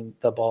they're running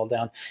the ball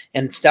down.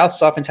 And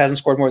Dallas offense hasn't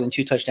scored more than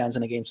 2 touchdowns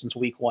in a game since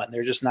week 1.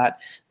 They're just not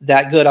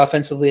that good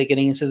offensively at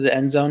getting into the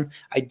end zone.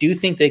 I do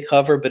think they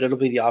cover, but it'll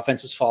be the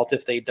offense's fault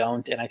if they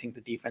don't. And I think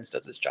the defense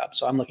does its job.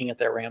 So I'm looking at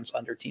their Rams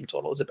under team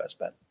total as a best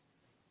bet.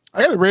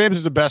 I got the Rams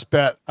as a best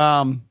bet.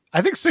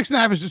 I think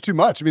 6.5 is just too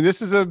much. I mean,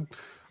 this is a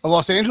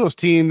Los Angeles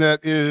team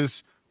that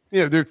is,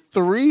 they're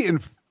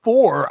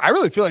 3-4. I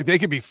really feel like they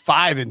could be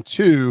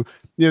 5-2.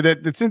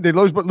 They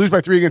lose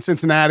by 3 against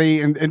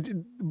Cincinnati, and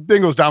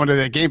Bengals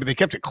dominated that game, but they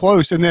kept it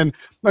close. And then,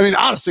 I mean,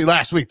 honestly,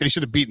 last week they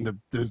should have beaten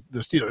the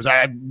Steelers.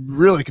 I'm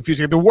really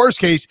confused. The worst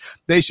case,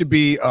 they should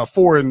be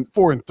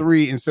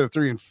 4-3 instead of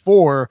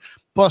 3-4,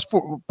 plus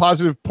 4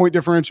 positive point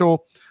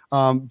differential.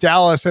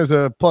 Dallas has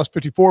a plus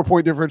 54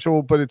 point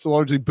differential, but it's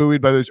largely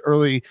buoyed by those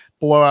early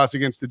blowouts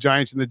against the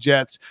Giants and the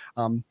Jets.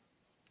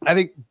 I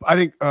think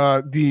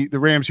the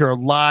Rams here are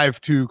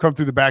live to come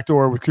through the back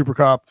door with Cooper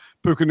Kupp,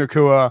 Puka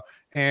Nacua,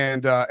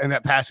 and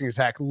that passing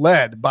attack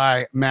led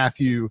by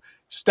Matthew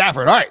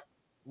Stafford. All right,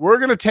 we're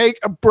going to take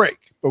a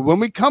break, but when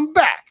we come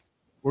back,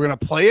 we're going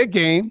to play a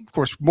game. Of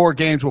course, more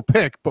games we'll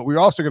pick, but we're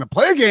also going to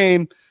play a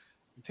game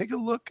and take a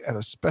look at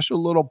a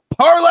special little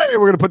parlay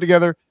we're going to put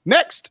together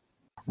next.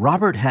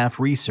 Robert Half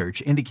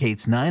research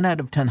indicates 9 out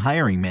of 10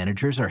 hiring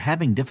managers are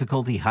having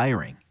difficulty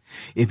hiring.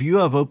 If you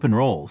have open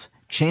roles,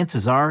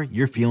 chances are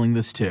you're feeling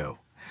this too.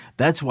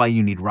 That's why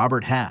you need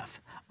Robert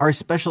Half. Our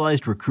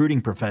specialized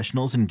recruiting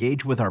professionals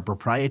engage with our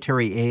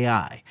proprietary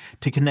AI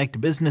to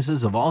connect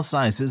businesses of all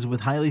sizes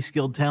with highly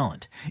skilled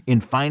talent in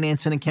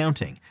finance and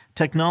accounting,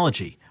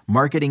 technology,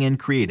 marketing and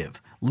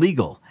creative,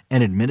 legal,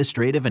 and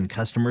administrative and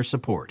customer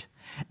support.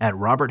 At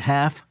Robert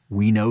Half,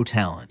 we know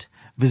talent.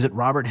 Visit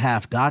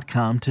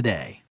roberthalf.com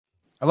today.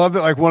 I love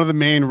that. Like, one of the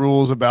main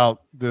rules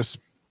about these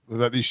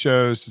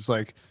shows is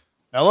like,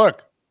 now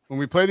look, when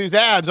we play these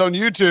ads on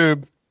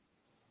YouTube,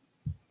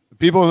 the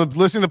people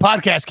listening to the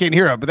podcast can't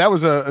hear it. But it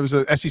was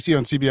a SEC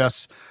on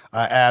CBS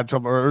ad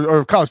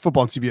or college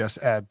football on CBS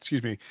ad,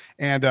 excuse me.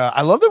 And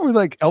I love that we're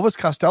like Elvis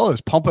Costello's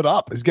 "Pump It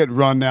Up" is getting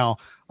run now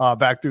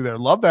back through there.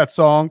 Love that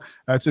song.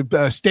 It's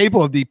a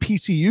staple of the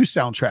PCU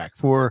soundtrack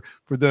for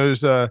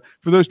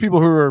those people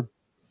who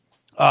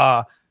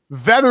are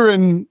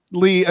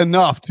veteranly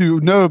enough to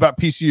know about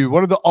PCU.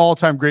 One of the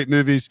all-time great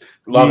movies.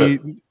 Love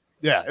it.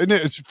 Yeah, and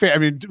it's fair. I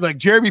mean, like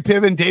Jeremy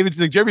Piven,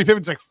 Jeremy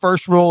Piven's like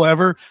first role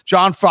ever.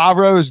 Jon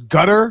Favreau's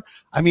Gutter.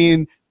 I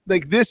mean,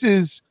 like this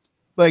is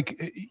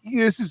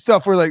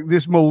stuff where like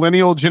this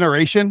millennial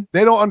generation,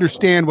 they don't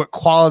understand what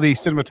quality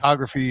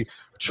cinematography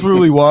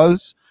truly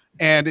was,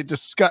 and it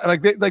just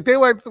they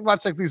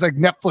watch like these like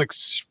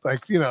Netflix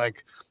like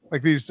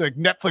these like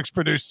Netflix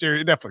produced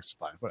series. Netflix is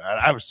fine, but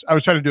I was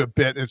trying to do a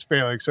bit and it's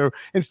failing. So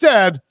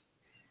instead,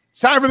 it's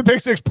time for the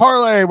Pick Six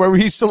Parlay, where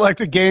we select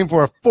a game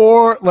for a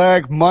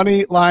 4-leg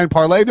money line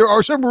parlay. There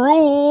are some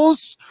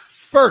rules.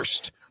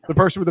 First, the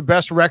person with the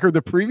best record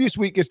the previous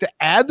week is to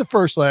add the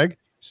first leg,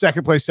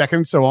 second place,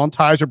 second, so on.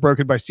 Ties are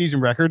broken by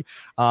season record.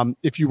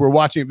 If you were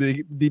watching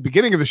the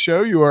beginning of the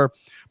show, you are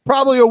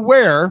probably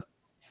aware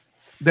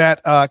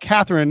that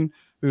Catherine,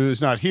 who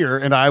is not here,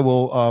 and I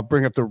will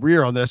bring up the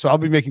rear on this. So I'll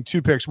be making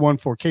 2 picks, one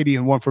for Katie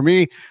and one for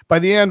me. By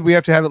the end, we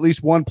have to have at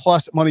least 1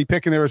 plus money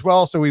pick in there as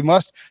well. So we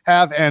must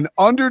have an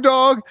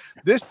underdog.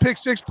 This Pick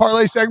Six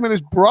Parlay segment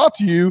is brought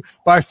to you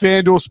by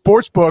FanDuel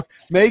Sportsbook.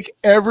 Make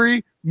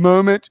every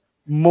moment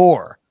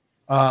more.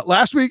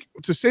 Last week,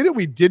 to say that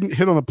we didn't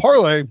hit on the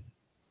parlay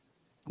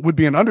would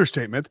be an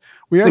understatement.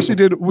 We actually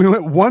did. We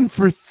went 1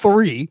 for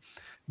 3.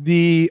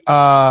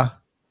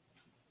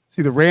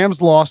 The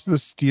Rams lost to the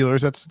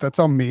Steelers. That's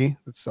on me.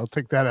 I'll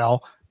take that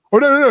L. Oh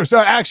no. So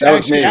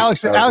actually,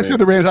 Alex had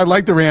the Rams. I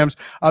like the Rams.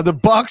 The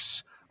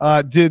Bucks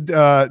did.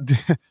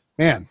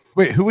 Man,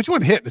 wait, which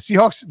one hit? The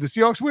Seahawks. The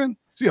Seahawks win.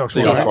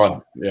 Seahawks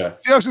won. Yeah.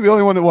 Seahawks were the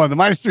only one that won. The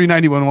minus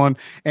 391 won,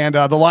 and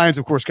the Lions,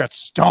 of course, got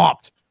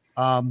stomped.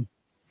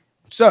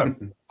 So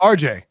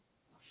RJ,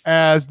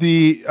 as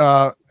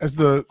for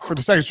the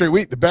second straight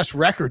week, the best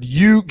record,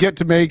 you get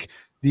to make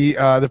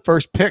the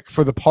first pick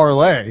for the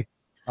parlay.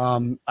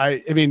 I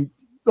mean,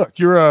 look,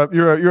 you're a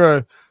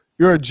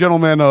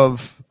gentleman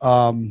of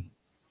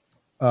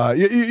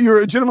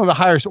you're a gentleman of the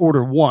highest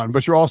order one,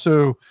 but you're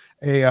also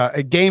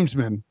a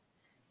gamesman,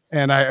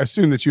 and I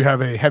assume that you have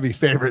a heavy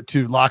favorite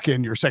to lock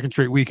in your second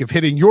straight week of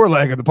hitting your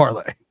leg of the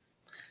parlay.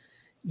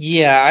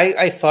 Yeah,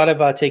 I thought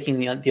about taking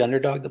the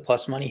underdog, the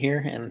plus money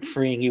here, and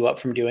freeing you up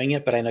from doing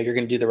it. But I know you're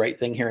going to do the right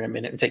thing here in a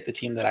minute and take the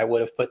team that I would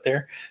have put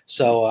there.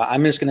 So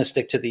I'm just going to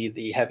stick to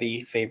the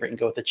heavy favorite and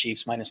go with the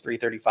Chiefs minus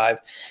 335.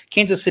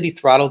 Kansas City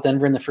throttled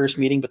Denver in the first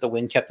meeting, but the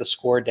win kept the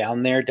score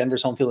down there.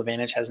 Denver's home field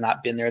advantage has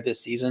not been there this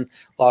season.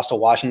 Lost to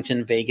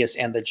Washington, Vegas,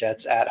 and the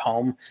Jets at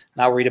home.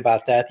 Not worried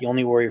about that. The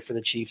only worry for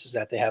the Chiefs is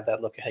that they have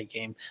that look-ahead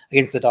game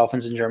against the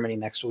Dolphins in Germany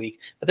next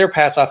week. But their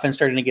pass offense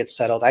starting to get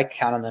settled. I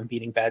count on them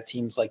beating bad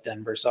teams like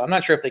Denver. So I'm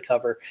not sure if they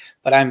cover,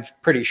 but I'm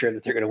pretty sure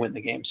that they're going to win the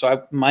game. So I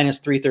minus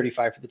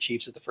 335 for the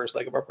Chiefs at the first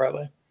leg of our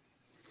parlay.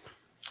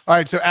 All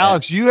right, so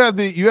Alex, you have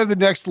the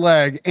next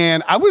leg,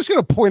 and I was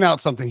going to point out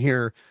something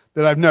here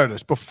that I've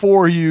noticed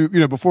before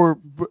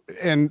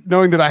and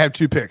knowing that I have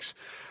two picks.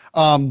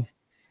 Based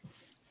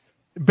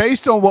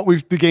on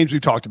the games we've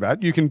talked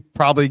about, you can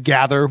probably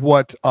gather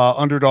what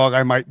underdog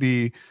I might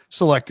be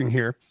selecting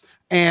here.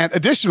 And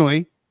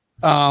additionally,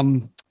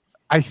 I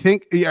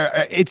think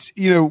it's,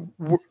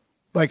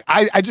 like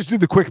I just did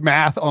the quick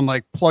math on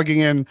like plugging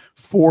in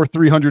 4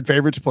 300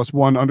 favorites plus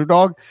one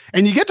underdog,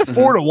 and you get to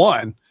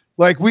 4-1.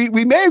 Like we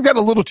may have got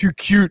a little too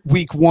cute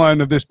week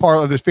one of this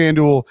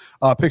FanDuel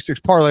pick six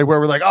parlay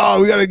where we're like,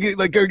 oh, we gotta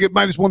get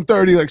minus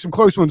 130, like some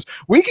close ones.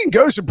 We can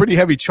go some pretty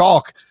heavy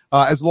chalk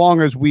as long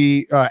as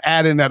we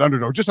add in that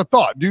underdog. Just a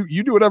thought. Do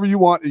whatever you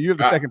want. You have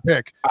the second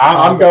pick.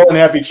 I'm going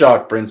heavy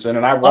chalk, Brinson,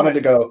 and I wanted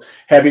to go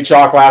heavy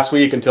chalk last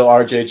week until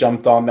RJ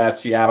jumped on that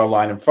Seattle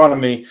line in front of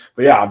me.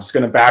 But yeah, I'm just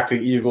going to back the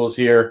Eagles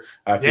here.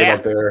 I feel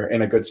like they're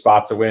in a good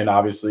spot to win.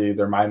 Obviously,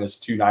 they're minus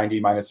 290,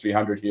 minus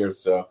 300 here.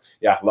 So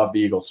yeah, love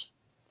the Eagles.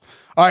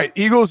 All right,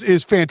 Eagles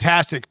is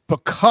fantastic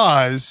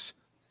because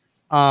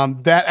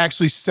that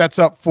actually sets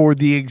up for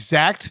the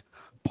exact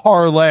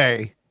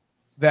parlay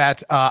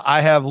that I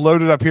have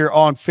loaded up here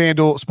on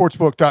FanDuel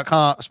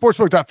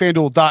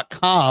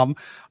sportsbook.fanduel.com.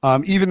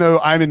 Even though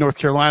I'm in North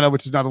Carolina,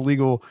 which is not a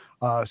legal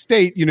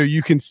state,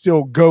 you can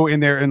still go in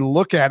there and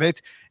look at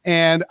it.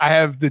 And I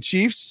have the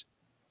Chiefs,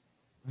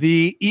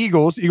 the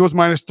Eagles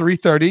minus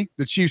 330,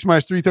 the Chiefs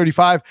minus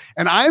 335.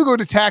 And I'm going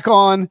to tack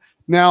on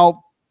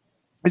now.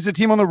 Is a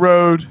team on the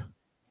road?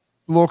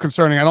 A little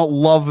concerning. I don't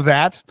love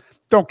that.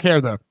 Don't care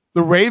though.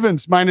 The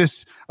Ravens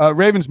minus 3.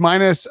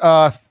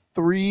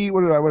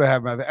 What did I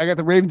have? I got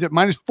the Ravens at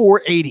minus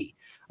 480.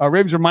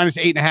 Ravens are minus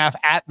 8.5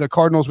 at the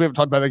Cardinals. We haven't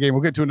talked about that game.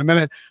 We'll get to it in a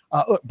minute.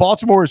 Look,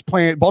 Baltimore's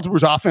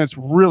offense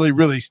really,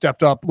 really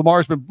stepped up.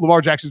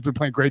 Lamar Jackson's been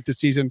playing great this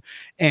season,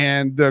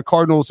 and the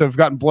Cardinals have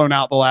gotten blown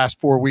out the last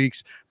 4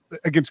 weeks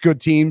against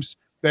good teams.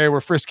 They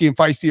were frisky and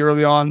feisty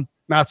early on.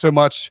 Not so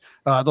much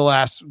the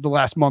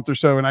last month or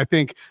so, and I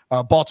think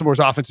Baltimore's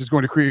offense is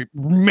going to create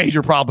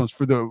major problems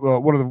for the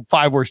one of the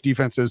 5 worst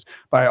defenses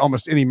by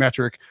almost any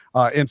metric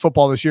in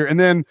football this year. And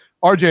then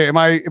RJ, am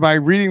I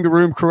reading the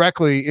room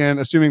correctly in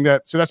assuming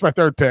that? So that's my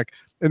third pick,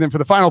 and then for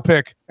the final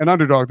pick, an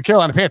underdog, the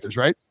Carolina Panthers,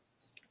 right?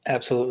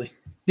 Absolutely.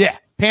 Yeah,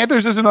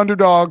 Panthers is an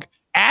underdog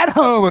at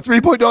home, a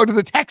 3-point dog to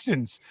the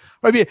Texans.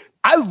 I mean,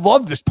 I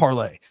love this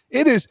parlay.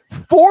 It is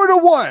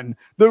 4-1.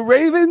 The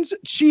Ravens,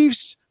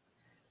 Chiefs,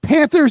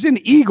 Panthers, and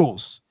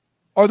Eagles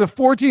are the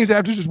 4 teams that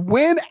have to just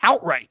win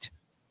outright.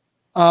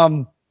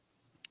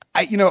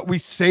 We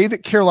say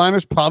that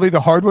Carolina's probably the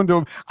hard one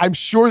to. I'm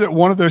sure that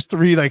one of those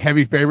 3 like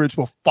heavy favorites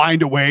will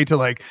find a way to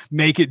like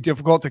make it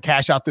difficult to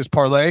cash out this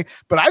parlay.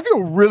 But I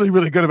feel really,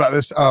 really good about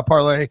this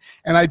parlay,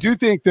 and I do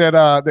think that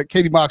that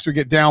Katie Mox would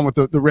get down with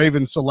the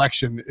Ravens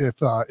selection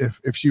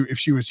if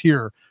she was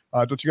here.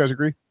 Don't you guys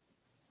agree?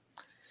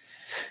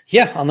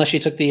 Yeah, unless she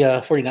took the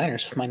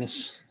 49ers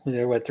minus.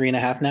 They're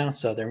 3.5 now,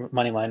 so their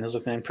money line is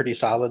looking pretty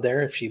solid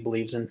there. If she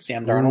believes in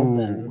Sam Darnold,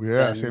 then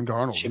Sam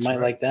Darnold, she might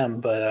like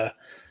them. But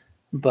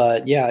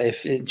yeah,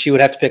 she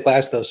would have to pick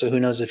last though, so who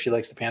knows if she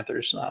likes the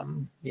Panthers?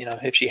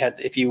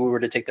 If you were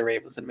to take the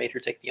Ravens and made her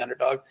take the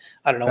underdog,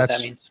 I don't know what that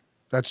means.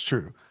 That's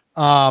true.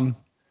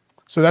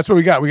 So that's what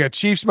we got. We got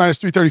Chiefs minus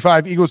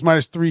 335, Eagles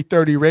minus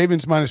 330,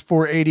 Ravens minus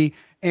 480.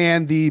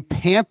 And the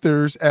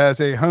Panthers as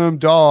a home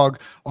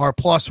dog are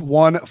plus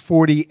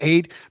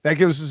 148. That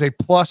gives us a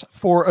plus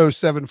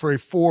 407 for a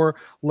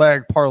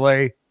 4-leg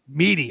parlay.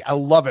 Meaty. I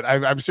love it.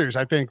 I'm serious.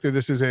 I think that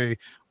this is a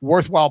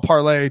worthwhile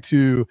parlay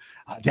to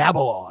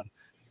dabble on.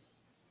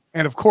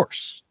 And of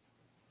course,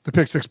 the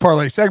Pick Six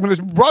Parlay segment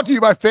is brought to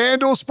you by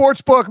FanDuel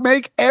Sportsbook.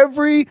 Make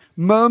every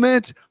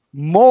moment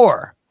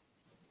more.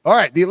 All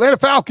right, the Atlanta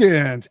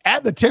Falcons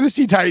at the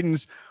Tennessee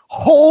Titans.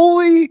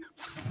 Holy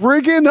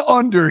friggin'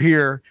 under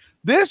here.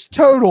 This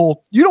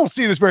total, you don't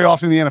see this very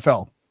often in the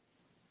NFL.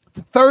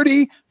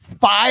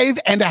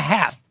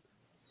 35.5.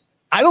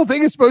 I don't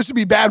think it's supposed to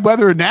be bad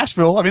weather in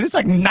Nashville. I mean, it's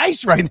like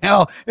nice right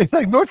now. It's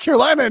like North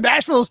Carolina and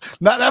Nashville's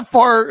not that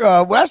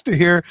far west of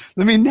here.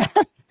 I mean,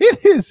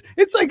 it is.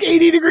 It's like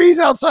 80 degrees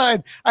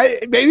outside.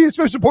 Maybe it's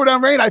supposed to pour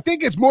down rain. I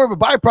think it's more of a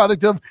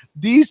byproduct of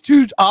these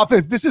two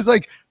offense. This is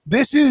like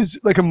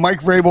a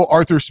Mike Vrabel,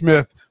 Arthur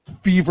Smith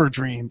fever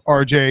dream,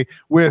 RJ,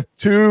 with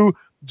two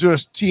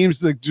just teams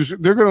that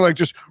they're going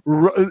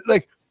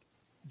to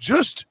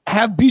just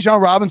have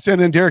Bijan Robinson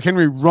and Derrick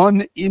Henry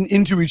run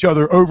into each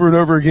other over and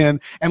over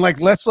again. And like,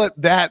 let's let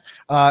that,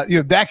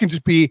 that can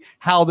just be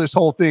how this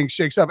whole thing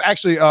shakes up.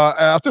 Actually,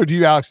 I'll throw to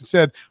you, Alex, and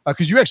said,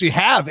 because you actually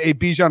have a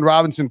Bijan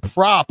Robinson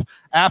prop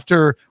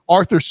after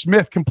Arthur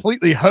Smith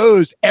completely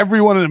hosed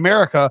everyone in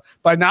America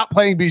by not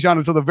playing Bijan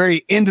until the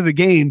very end of the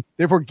game,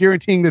 therefore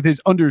guaranteeing that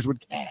his unders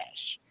would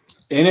cash.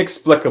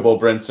 Inexplicable,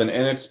 Brinson.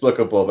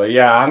 Inexplicable. But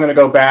yeah, I'm going to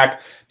go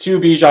back to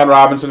Bijan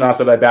Robinson. Not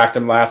that I backed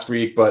him last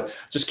week, but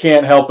just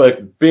can't help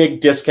a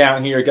big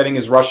discount here, getting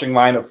his rushing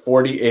line of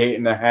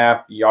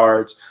 48.5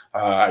 yards.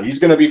 He's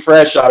going to be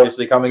fresh,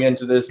 obviously, coming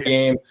into this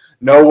game.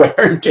 No wear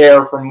and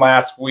tear from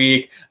last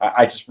week.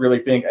 I just really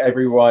think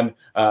everyone,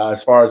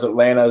 as far as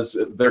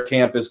their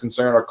camp is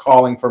concerned, are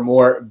calling for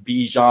more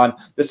Bijan.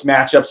 This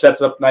matchup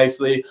sets up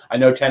nicely. I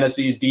know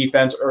Tennessee's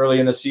defense early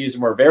in the season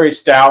were very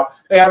stout.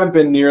 They haven't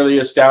been nearly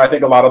as stout. I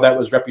think a lot of that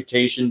was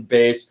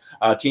reputation-based.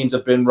 Teams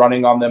have been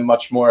running on them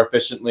much more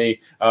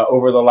efficiently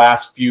over the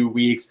last few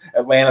weeks.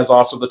 Atlanta's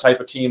also the type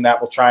of team that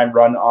will try and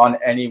run on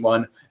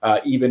anyone,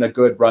 even a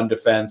good run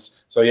defense.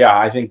 So, yeah,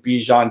 I think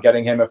Bijan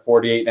getting him at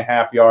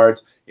 48.5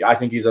 yards, I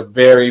think he's a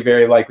very,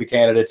 very likely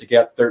candidate to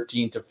get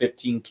 13 to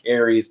 15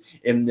 carries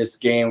in this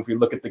game. If you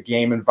look at the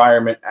game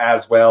environment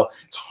as well,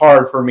 it's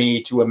hard for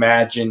me to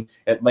imagine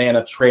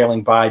Atlanta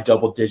trailing by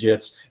double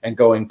digits and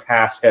going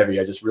pass heavy.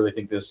 I just really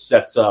think this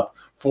sets up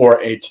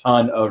for a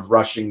ton of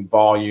rushing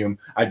volume.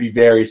 I'd be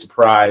very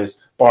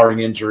surprised, barring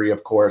injury,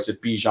 of course, if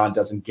Bijan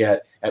doesn't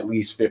get at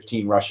least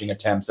 15 rushing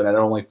attempts and at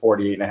only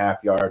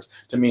 48.5 yards.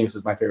 To me, this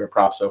is my favorite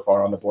prop so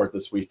far on the board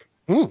this week.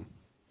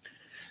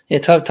 Yeah,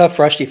 tough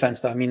rush defense,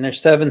 though. I mean, they're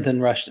 7th in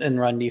rush and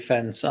run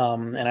defense,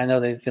 and I know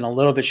they've been a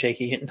little bit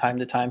shaky hitting time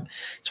to time.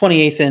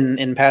 28th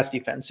in pass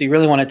defense. So you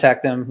really want to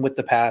attack them with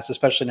the pass,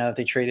 especially now that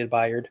they traded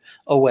Byard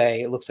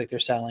away. It looks like they're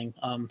selling.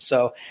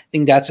 So I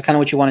think that's kind of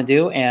what you want to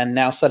do. And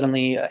now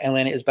suddenly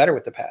Atlanta is better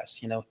with the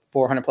pass.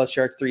 400 plus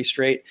yards, 3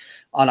 straight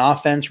on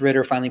offense.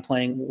 Ritter finally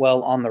playing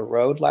well on the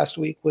road last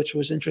week, which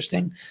was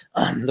interesting.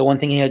 The one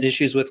thing he had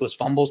issues with was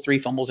fumbles, 3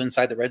 fumbles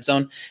inside the red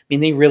zone. I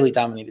mean, they really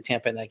dominated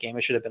Tampa in that game.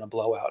 It should have been a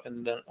blowout,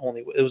 and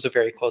it was a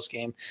very close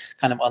game,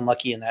 kind of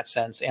unlucky in that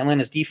sense.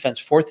 Atlanta's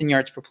defense, 4th in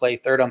yards per play,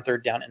 3rd on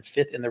 3rd down, and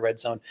 5th in the red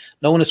zone.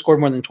 No one has scored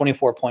more than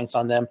 24 points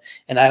on them,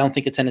 and I don't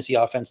think a Tennessee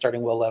offense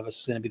starting Will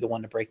Levis is going to be the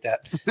one to break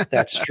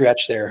that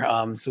stretch there.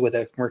 So with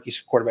a murky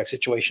quarterback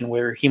situation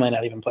where he might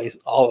not even play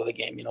all of the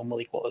game,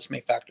 Malik Willis may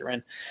factor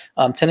in.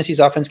 Tennessee's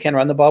offense can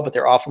run the ball, but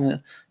they're awful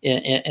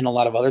in a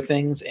lot of other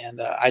things,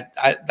 and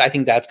I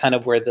think that's kind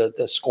of where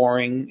the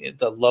scoring,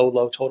 the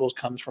low totals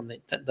comes from,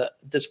 the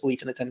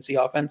disbelief in the Tennessee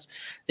offense.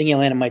 I think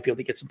Atlanta might be able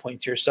to get some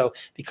points here. So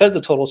because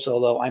the total's so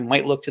low, I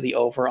might look to the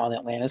over on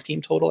Atlanta's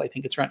team total. I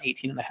think it's around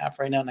 18.5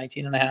 right now,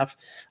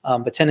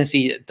 19.5. But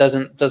Tennessee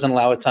doesn't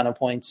allow a ton of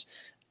points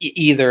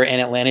either,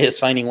 and Atlanta is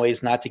finding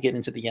ways not to get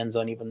into the end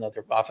zone, even though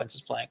their offense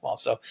is playing well.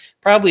 So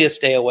probably a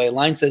stay away.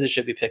 Line says it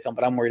should be pick 'em,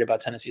 but I'm worried about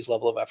Tennessee's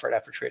level of effort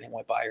after trading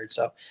away Byard.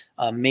 So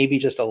maybe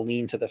just a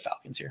lean to the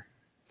Falcons here.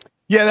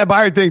 Yeah, that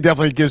Byard thing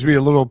definitely gives me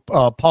a little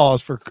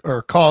cause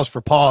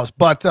for pause.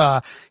 But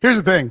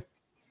here's the thing.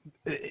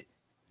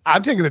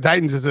 I'm taking the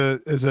Titans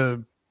as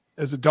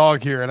a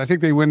dog here, and I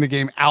think they win the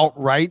game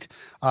outright.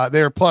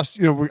 They're plus,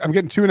 I'm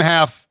getting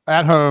 2.5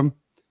 at home.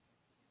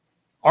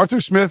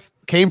 Arthur Smith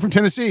came from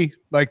Tennessee.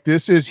 Like,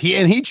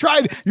 he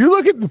tried. You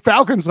look at the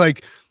Falcons,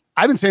 like,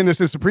 I've been saying this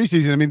since the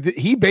preseason. I mean,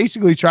 he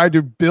basically tried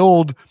to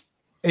build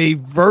a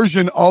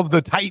version of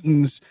the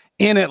Titans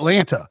in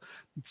Atlanta,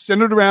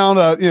 centered around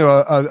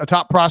a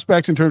top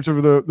prospect in terms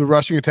of the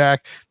rushing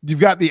attack. You've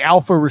got the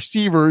alpha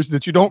receivers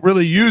that you don't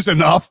really use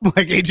enough,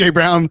 like AJ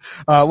Brown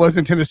was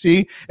in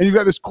Tennessee, and you've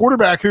got this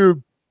quarterback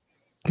who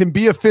can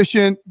be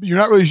efficient. You're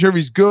not really sure if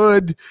he's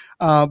good,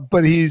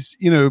 but he's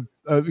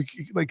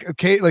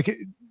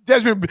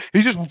Desmond,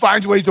 he just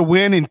finds ways to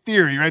win in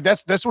theory, right?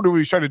 That's what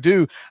he's trying to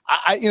do.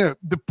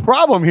 The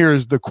problem here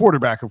is the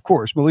quarterback, of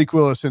course, Malik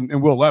Willis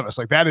and Will Levis.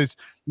 Like, that is,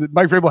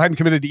 Mike Vrabel hadn't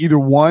committed to either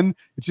one.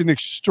 It's an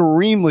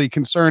extremely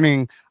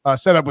concerning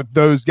setup with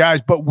those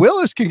guys, but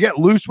Willis can get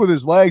loose with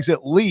his legs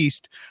at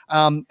least.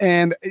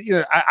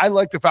 I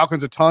like the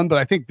Falcons a ton, but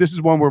I think this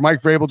is one where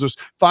Mike Vrabel just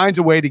finds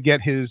a way to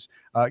get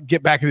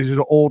back into his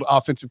old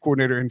offensive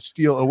coordinator and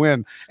steal a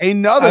win.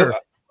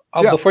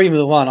 Before you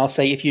move on, I'll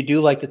say, if you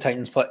do like the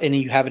Titans and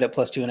you have it at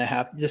plus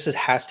 2.5, this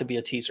has to be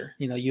a teaser.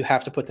 You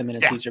have to put them in a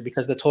teaser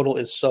because the total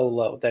is so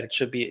low that it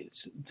should be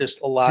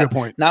just a lot,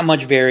 not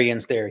much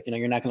variance there.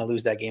 You're not going to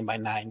lose that game by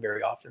 9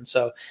 very often.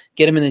 So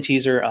get them in the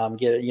teaser,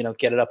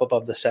 get it up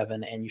above the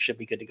 7, and you should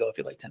be good to go if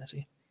you like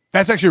Tennessee.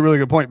 That's actually a really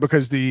good point,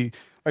 because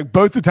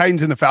both the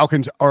Titans and the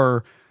Falcons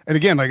are. And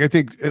again, I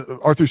think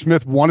Arthur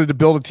Smith wanted to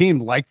build a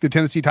team like the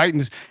Tennessee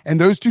Titans, and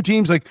those two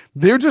teams,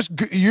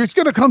 it's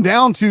going to come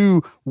down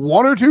to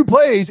 1 or 2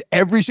 plays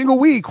every single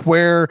week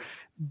where,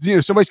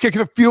 somebody's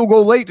kicking a field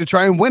goal late to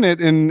try and win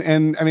it.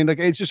 And I mean,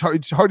 it's just hard.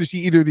 It's hard to see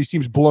either of these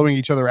teams blowing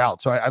each other out.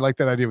 So I like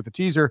that idea with the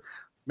teaser.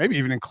 Maybe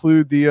even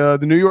include the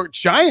New York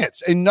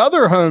Giants,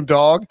 another home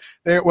dog.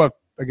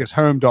 I guess,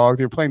 home dog.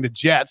 They're playing the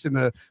Jets in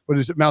the, what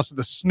is it, amounts to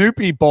the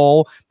Snoopy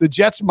Bowl. The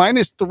Jets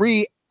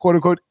 -3, quote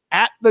unquote,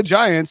 at the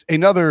Giants.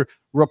 Another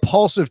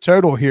repulsive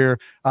total here,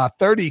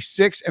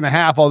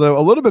 36.5, although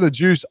a little bit of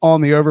juice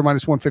on the over,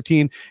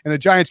 -115, and the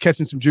Giants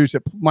catching some juice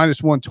at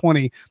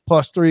 -120,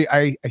 +3.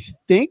 I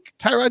think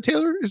Tyrod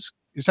Taylor is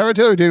Tyrod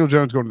Taylor or Daniel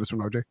Jones going to this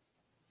one, RJ?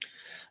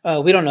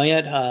 We don't know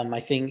yet. I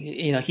think,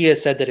 he has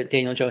said that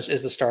Daniel Jones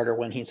is the starter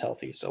when he's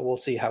healthy. So we'll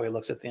see how he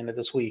looks at the end of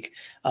this week.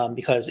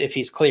 Because if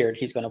he's cleared,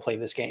 he's going to play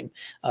this game.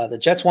 The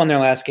Jets won their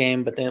last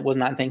game, but then it was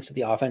not thanks to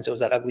the offense. It was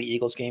that ugly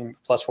Eagles game,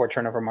 +4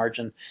 turnover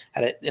margin,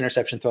 had an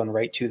interception thrown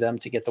right to them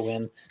to get the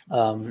win,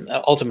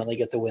 ultimately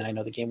get the win. I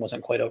know the game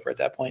wasn't quite over at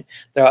that point.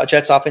 The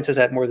Jets offense has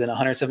had more than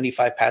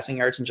 175 passing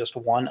yards in just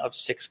 1 of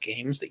 6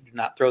 games. They do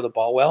not throw the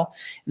ball well.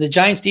 And the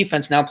Giants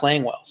defense now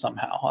playing well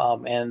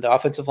somehow. And the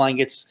offensive line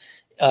gets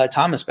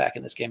Thomas back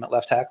in this game at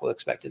left tackle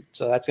expected.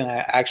 So that's going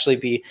to actually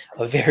be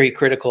a very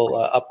critical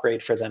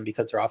upgrade for them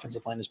because their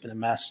offensive line has been a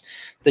mess.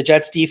 The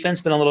Jets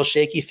defense been a little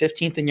shaky,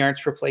 15th in yards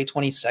per play,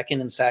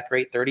 22nd in sack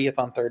rate, 30th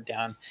on third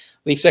down.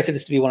 We expected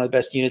this to be one of the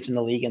best units in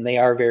the league, and they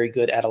are very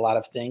good at a lot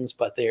of things,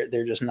 but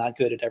they're just not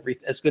good at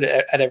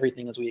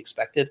everything as we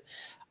expected.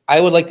 I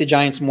would like the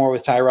Giants more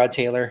with Tyrod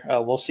Taylor.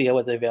 We'll see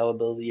what the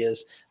availability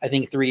is. I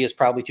think 3 is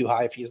probably too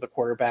high if he's the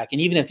quarterback. And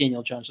even if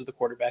Daniel Jones is the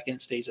quarterback and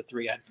it stays at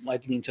 3,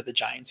 I'd lean to the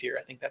Giants here.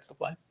 I think that's the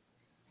play.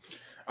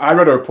 I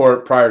read a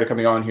report prior to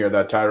coming on here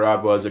that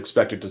Tyrod was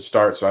expected to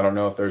start, so I don't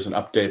know if there's an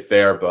update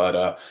there.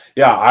 But,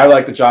 yeah, I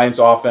like the Giants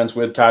offense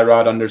with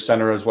Tyrod under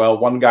center as well.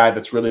 One guy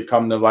that's really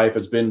come to life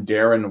has been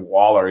Darren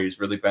Waller. He's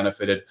really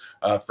benefited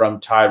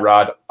from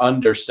Tyrod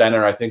under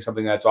center. I think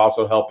something that's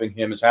also helping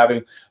him is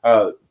having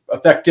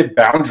effective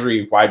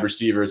boundary wide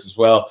receivers as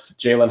well.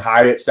 Jalen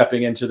Hyatt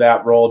stepping into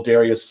that role,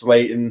 Darius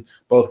Slayton,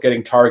 both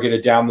getting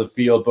targeted down the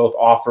field, both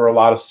offer a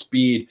lot of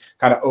speed,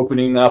 kind of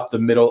opening up the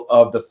middle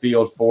of the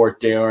field for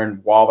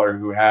Darren Waller,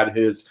 who had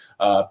his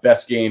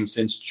best game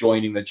since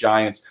joining the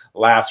Giants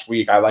last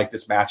week. I like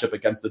this matchup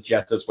against the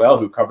Jets as well,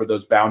 who cover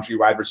those boundary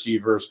wide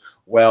receivers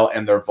well,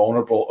 and they're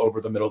vulnerable over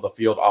the middle of the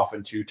field,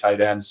 often to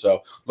tight ends.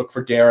 So look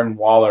for Darren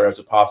Waller as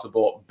a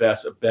possible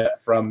best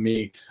bet from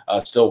me.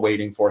 Still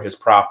waiting for his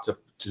prop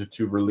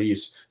to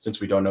release since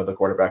we don't know the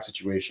quarterback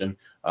situation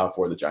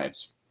for the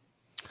Giants.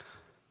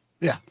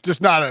 Yeah, just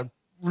not a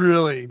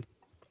really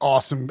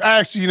awesome.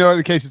 Actually,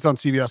 in case it's on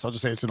CBS, I'll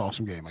just say it's an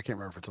awesome game. I can't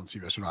remember if it's on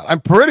CBS or not. I'm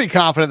pretty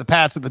confident the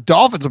Pats and the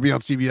Dolphins will be on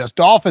CBS.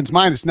 Dolphins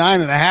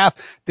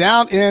 -9.5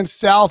 down in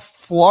South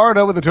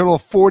Florida with a total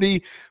of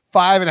 45.5.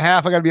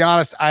 I got to be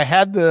honest. I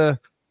had the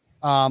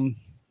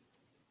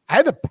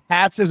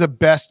Pats as a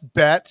best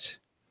bet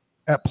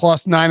at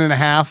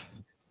 +9.5,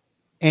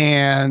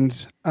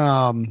 and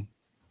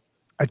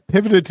I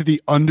pivoted to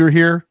the under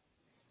here.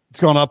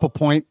 It's gone up a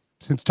point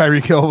since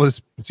Tyreek Hill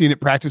was seen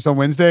at practice on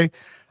Wednesday.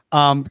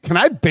 Can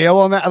I bail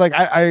on that? Like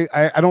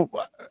I don't.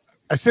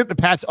 I sent the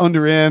Pats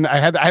under in. I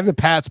have the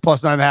Pats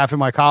 +9.5 in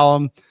my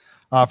column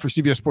for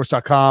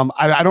CBSSports.com.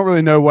 I don't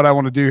really know what I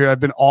want to do here.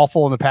 I've been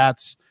awful in the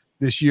Pats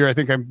this year. I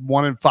think I'm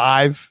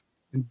 1-5,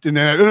 and then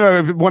I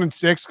don't know, 1-6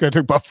 because I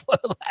took Buffalo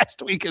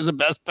last week as a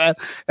best bet,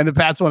 and the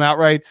Pats went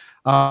outright.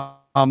 I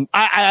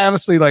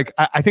honestly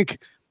I think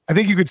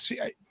you could see.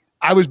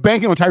 I was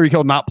banking on Tyreek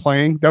Hill not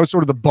playing. That was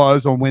sort of the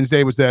buzz on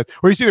Wednesday was that,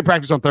 or you see the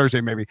practice on Thursday,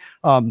 maybe.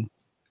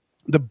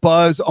 The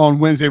buzz on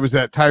Wednesday was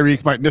that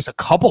Tyreek might miss a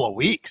couple of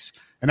weeks,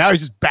 and now he's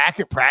just back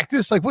at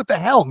practice. Like, what the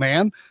hell,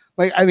 man?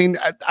 Like, I mean,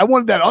 I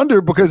wanted that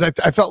under because I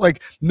felt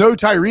like no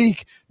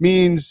Tyreek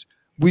means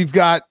we've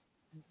got,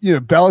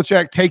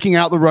 Belichick taking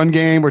out the run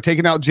game or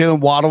taking out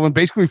Jalen Waddle and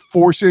basically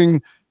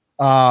forcing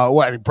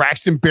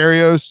Braxton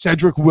Berrios,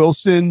 Cedric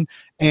Wilson,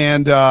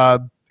 and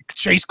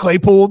Chase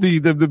Claypool,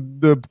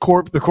 the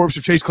corpse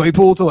of Chase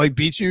Claypool to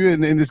beat you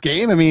in this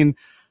game. I mean,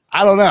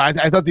 I don't know.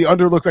 I thought the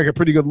under looked like a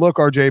pretty good look,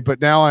 RJ, but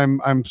now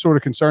I'm sort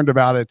of concerned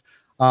about it.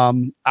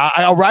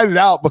 I'll ride it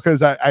out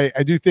because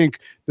I do think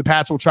the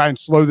Pats will try and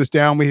slow this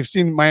down. We have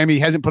seen Miami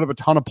hasn't put up a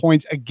ton of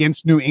points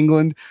against New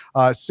England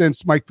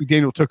since Mike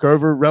McDaniel took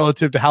over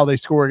relative to how they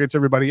score against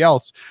everybody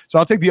else. So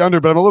I'll take the under,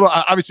 but I'm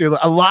obviously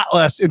a lot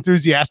less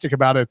enthusiastic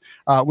about it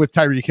with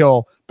Tyreek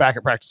Hill back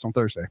at practice on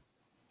Thursday.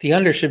 The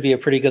under should be a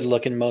pretty good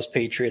look in most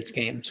Patriots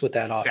games with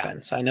that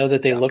offense. Yeah. I know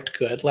that they looked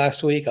good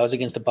last week. I was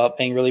against a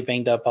really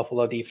banged up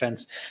Buffalo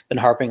defense. Been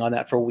harping on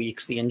that for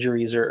weeks. The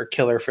injuries are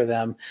killer for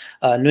them.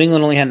 New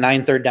England only had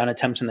 9 third down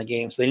attempts in the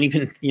game, so they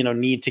didn't even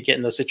need to get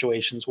in those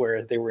situations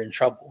where they were in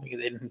trouble. They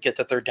didn't get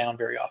to third down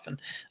very often.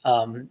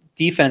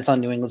 Defense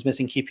on New England's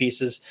missing key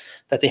pieces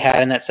that they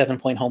had in that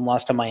 7-point home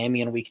loss to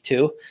Miami in week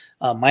 2.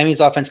 Miami's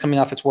offense coming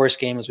off its worst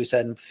game, as we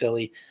said, in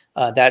Philly.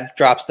 That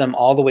drops them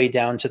all the way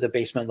down to the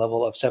basement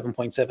level of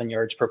 7.7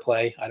 yards per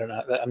play. I don't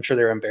know. I'm sure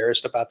they're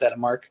embarrassed about that,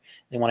 Mark.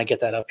 They want to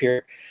get that up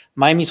here.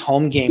 Miami's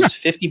home games,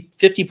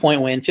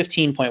 50-point win,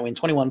 15-point win,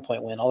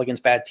 21-point win, all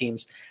against bad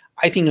teams.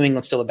 I think New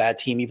England's still a bad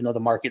team, even though the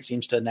market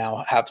seems to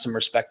now have some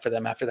respect for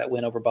them after that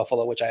win over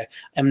Buffalo, which I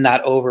am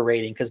not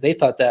overrating, because they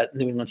thought that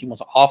New England team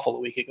was awful a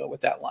week ago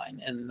with that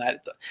line. And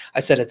I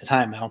said at the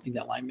time, I don't think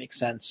that line makes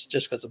sense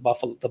just because of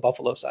the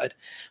Buffalo side.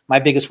 My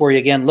biggest worry,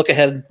 again, look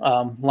ahead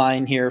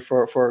line here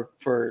for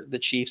the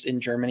Chiefs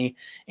in Germany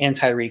and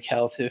Tyreek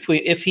health.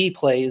 If he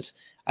plays,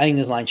 I think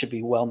this line should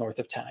be well north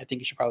of 10. I think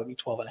it should probably be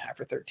 12.5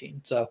 or 13.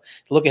 So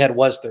the look ahead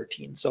was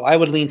 13. So I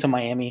would lean to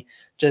Miami.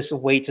 Just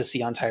wait to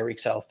see on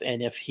Tyreek's health.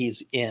 And if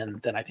he's in,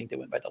 then I think they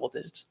win by double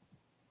digits.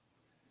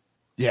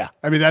 Yeah.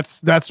 I mean,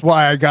 that's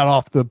why I got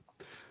off the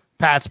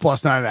Pats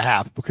plus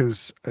 9.5,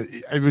 because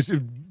it was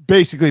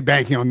basically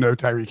banking on no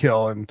Tyreek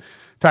Hill, and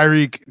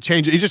Tyreek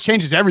he just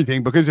changes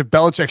everything, because if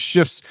Belichick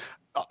shifts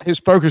his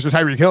focus to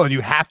Tyreek Hill and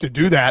you have to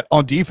do that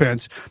on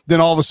defense, then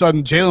all of a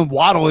sudden Jalen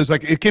Waddle is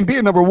like, it can be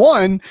a number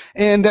one,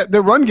 and that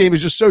the run game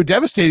is just so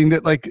devastating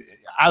that, like,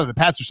 out of the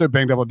Pats are so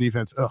banged up on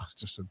defense. It's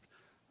just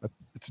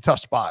it's a tough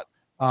spot.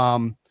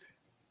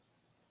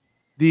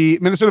 The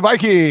Minnesota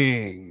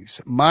Vikings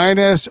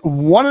minus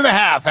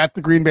 1.5 at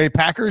the Green Bay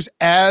Packers.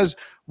 As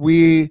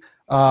we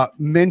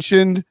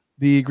mentioned,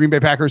 the Green Bay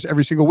Packers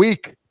every single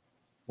week,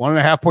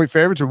 1.5 point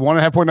favorites or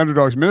 1.5 point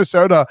underdogs.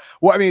 Minnesota,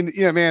 well, I mean,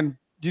 man,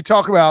 you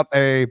talk about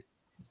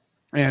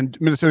and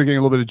Minnesota getting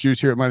a little bit of juice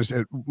here at minus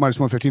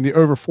 115. The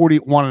over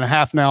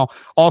 41.5 now,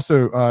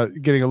 also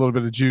getting a little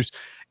bit of juice.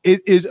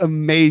 It is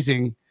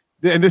amazing,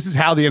 and this is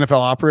how the NFL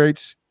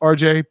operates,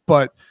 RJ.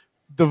 But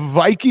the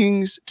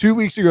Vikings, 2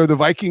 weeks ago, the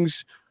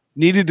Vikings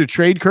needed to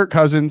trade Kirk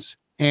Cousins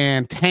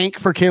and tank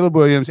for Caleb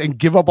Williams and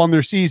give up on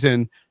their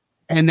season.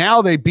 And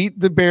now they beat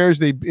the Bears.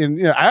 I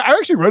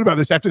actually wrote about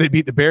this after they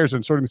beat the Bears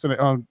on Sorting the Sunday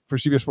for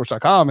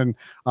CBSSports.com. And,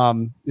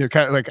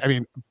 kind of like, I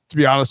mean, to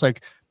be honest,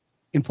 like,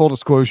 in full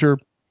disclosure,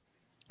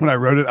 when I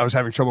wrote it, I was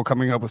having trouble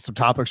coming up with some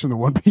topics from the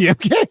 1 p.m.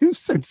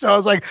 games. And so I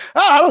was like,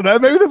 I don't know,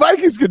 maybe the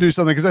Vikings could do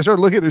something, because I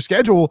started looking at their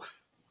schedule.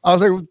 I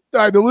was like, all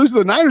right, they'll lose to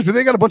the Niners, but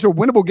they got a bunch of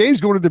winnable games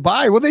going to the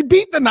bye. Well, they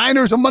beat the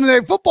Niners on Monday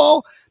Night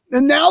Football,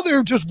 and now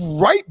they're just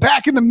right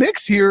back in the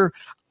mix here.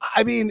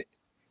 I mean,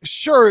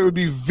 sure, it would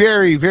be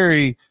very,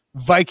 very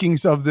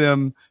Vikings of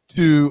them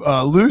to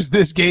lose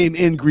this game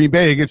in Green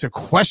Bay against a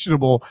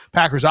questionable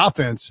Packers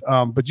offense.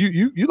 But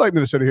you like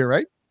Minnesota here,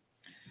 right?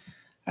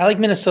 I like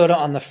Minnesota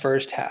on the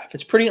first half.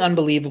 It's pretty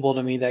unbelievable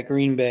to me that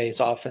Green Bay's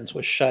offense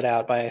was shut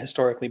out by a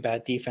historically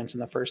bad defense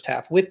in the first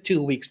half with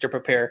 2 weeks to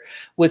prepare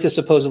with a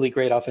supposedly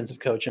great offensive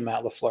coach in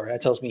Matt LaFleur.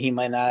 That tells me he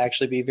might not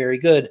actually be very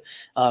good.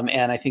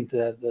 And I think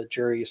the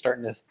jury is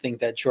starting to think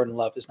that Jordan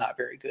Love is not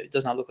very good. It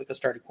does not look like a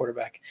starting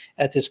quarterback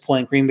at this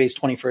point. Green Bay's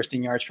 21st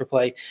in yards per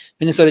play.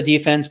 Minnesota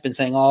defense, been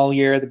saying all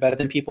year, they're better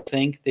than people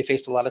think. They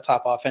faced a lot of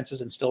top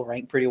offenses and still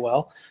ranked pretty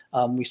well.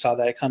 We saw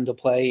that come to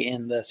play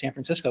in the San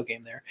Francisco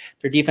game there.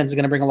 Their defense is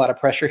going to bring a lot of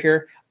pressure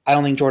here. I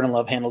don't think Jordan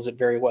Love handles it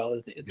very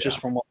well, just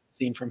from what we've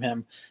seen from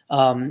him.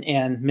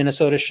 And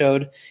Minnesota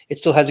showed it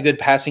still has a good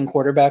passing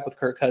quarterback with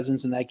Kirk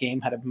Cousins in that game,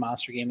 had a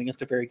monster game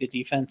against a very good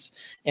defense.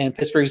 And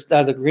Pittsburgh's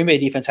the Green Bay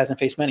defense hasn't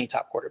faced many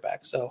top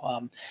quarterbacks.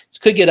 So this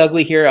could get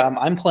ugly here.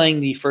 I'm playing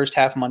the first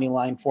half money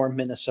line for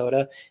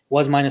Minnesota. It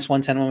was minus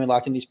 110 when we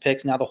locked in these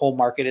picks. Now the whole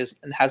market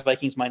has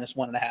Vikings minus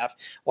 1.5.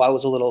 While I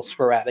was a little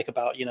sporadic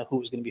about who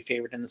was going to be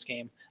favored in this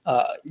game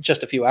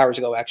just a few hours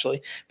ago,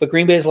 actually. But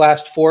Green Bay's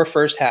last 4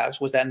 first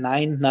halves was that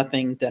 9-0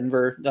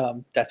 Denver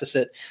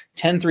deficit,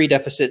 10-3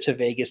 deficit to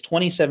Vegas,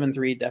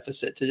 27-3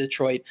 deficit to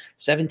Detroit,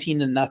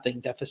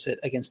 17-0 deficit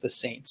against the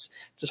Saints.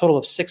 It's a total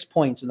of 6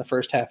 points in the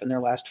first half in their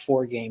last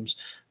 4 games,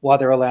 while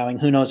they're allowing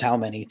who knows how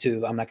many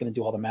to, I'm not going to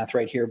do all the math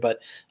right here, but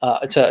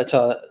it's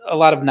a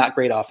lot of not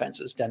great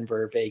offenses,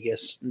 Denver,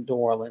 Vegas, New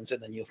Orleans,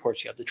 and then you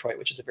have Detroit,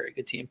 which is a very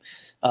good team.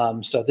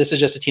 So this is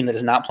just a team that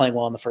is not playing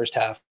well in the first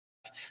half.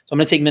 So I'm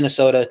going to take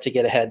Minnesota to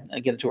get ahead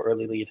and get into an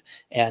early lead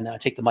and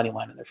take the money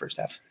line in their first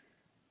half.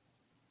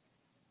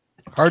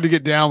 Hard to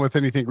get down with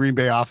anything Green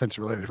Bay offense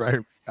related, right,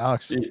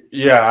 Alex?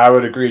 Yeah, I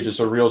would agree. Just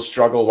a real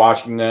struggle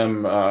watching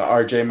them.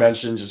 RJ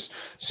mentioned just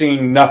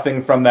seeing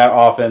nothing from that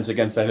offense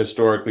against that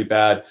historically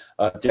bad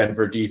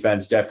Denver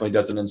defense definitely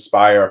doesn't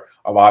inspire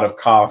a lot of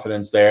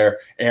confidence there.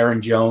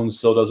 Aaron Jones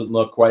still doesn't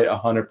look quite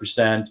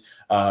 100%.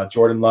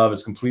 Jordan Love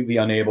is completely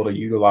unable to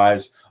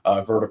utilize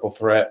vertical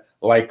threat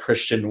like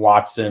Christian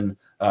Watson.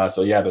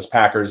 So yeah, this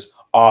Packers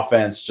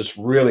offense just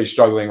really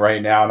struggling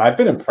right now. And I've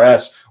been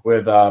impressed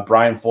with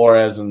Brian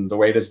Flores and the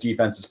way this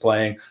defense is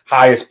playing.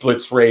 Highest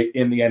blitz rate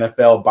in the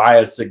NFL by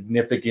a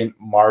significant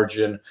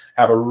margin.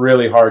 Have a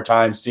really hard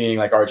time seeing,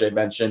 like RJ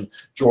mentioned,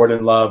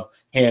 Jordan Love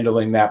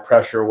handling that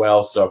pressure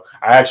well. So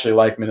I actually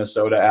like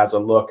Minnesota as a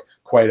look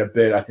quite a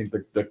bit. I think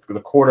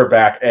the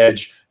quarterback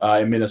edge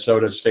in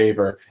Minnesota's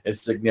favor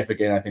is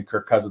significant. I think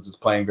Kirk Cousins is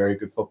playing very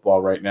good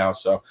football right now.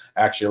 So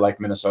I actually like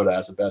Minnesota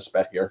as a best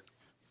bet here.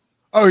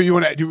 Oh, you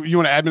want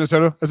to add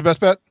Minnesota as a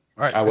best bet?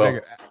 All right, I will.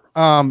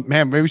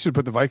 Man, maybe we should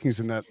put the Vikings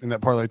in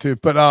that parlay too.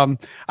 But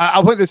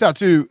I'll point this out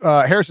too.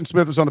 Harrison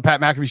Smith was on the Pat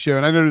McAfee show,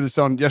 and I noted this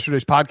on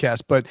yesterday's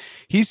podcast. But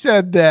he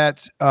said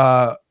that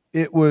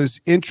it was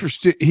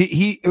interesting.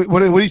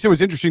 What he said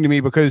was interesting to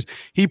me because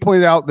he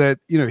pointed out that,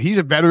 he's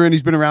a veteran.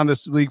 He's been around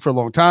this league for a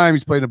long time.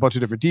 He's played in a bunch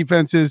of different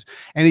defenses.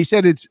 And he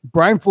said it's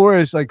Brian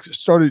Flores like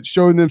started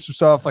showing them some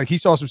stuff. Like he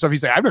saw some stuff.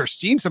 He's like, I've never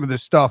seen some of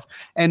this stuff.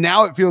 And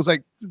now it feels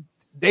like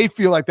they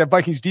feel like that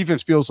Vikings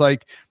defense feels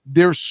like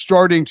they're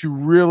starting to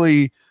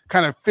really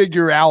kind of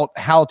figure out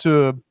how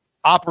to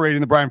operate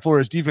in the Brian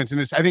Flores defense.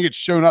 And I think it's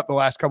shown up the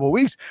last couple of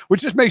weeks,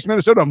 which just makes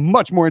Minnesota a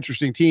much more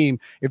interesting team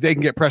if they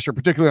can get pressure,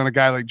 particularly on a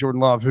guy like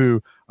Jordan Love,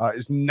 who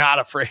is not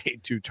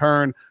afraid to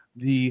turn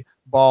the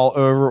ball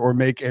over or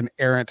make an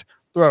errant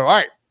throw. All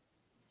right,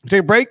 we'll take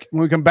a break.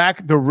 When we come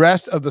back, the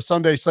rest of the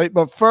Sunday slate.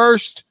 But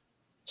first,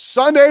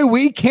 Sunday,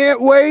 we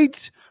can't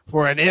wait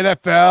for an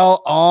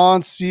NFL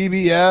on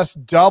CBS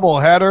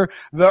doubleheader.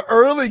 The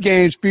early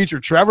games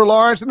feature Trevor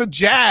Lawrence and the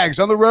Jags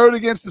on the road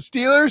against the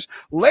Steelers.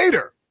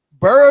 Later,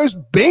 Burrow's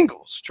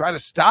Bengals try to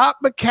stop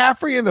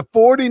McCaffrey and the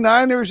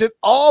 49ers. It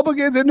all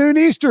begins at noon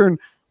Eastern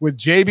with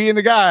JB and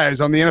the guys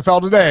on the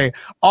NFL Today.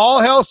 All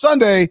Hell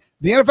Sunday.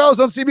 The NFL is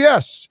on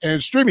CBS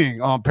and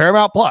streaming on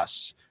Paramount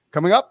Plus.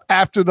 Coming up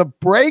after the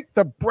break,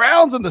 the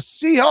Browns and the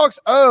Seahawks.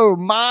 Oh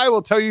my,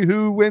 we'll tell you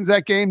who wins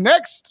that game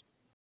next.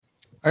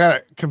 I got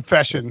a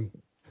confession.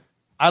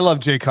 I love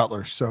Jay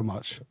Cutler so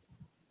much.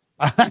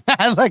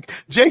 I like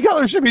Jay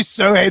Cutler should be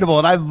so hateable,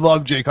 and I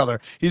love Jay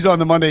Cutler. He's on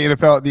the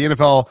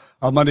NFL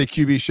Monday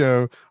QB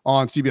show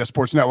on CBS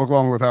Sports Network,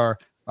 along with our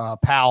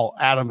pal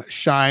Adam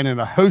Shine and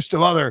a host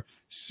of other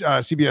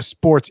CBS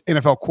Sports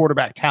NFL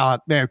quarterback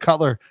talent. Man,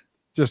 Cutler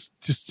he's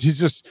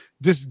just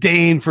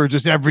disdain for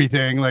just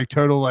everything, like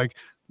total like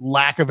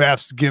lack of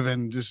F's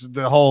given, just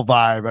the whole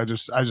vibe. I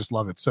just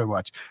love it so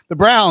much. The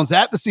Browns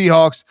at the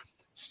Seahawks.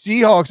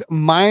 Seahawks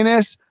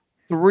minus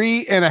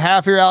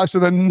 3.5 here, Alex,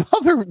 with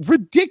another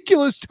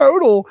ridiculous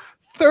total,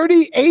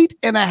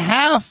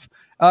 38.5.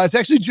 It's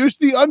actually juiced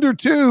the under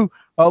 2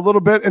 a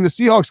little bit, and the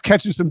Seahawks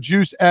catching some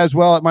juice as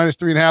well at minus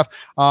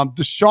 3.5.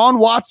 Deshaun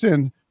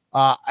Watson,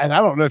 and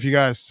I don't know if you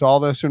guys saw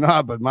this or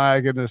not, but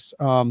my goodness,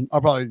 I don't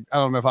think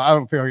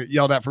I'll get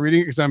yelled at for reading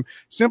it because I'm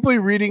simply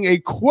reading a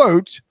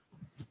quote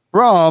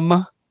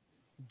from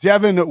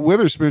Devin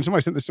Witherspoon.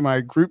 Somebody sent this to my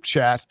group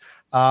chat.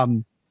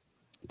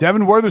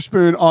 Devin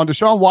Witherspoon on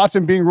Deshaun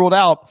Watson being ruled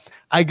out.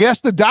 I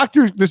guess the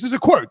doctors, this is a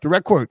quote,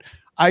 direct quote.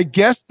 I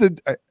guess the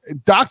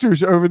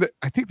doctors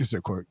I think this is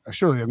a quote.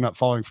 Surely I'm not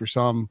falling for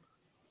some,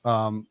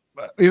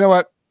 you know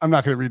what? I'm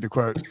not going to read the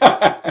quote.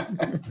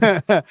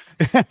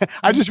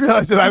 I just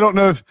realized that I don't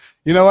know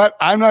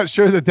I'm not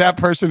sure that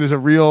person is a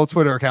real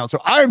Twitter account. So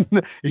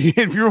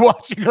if you're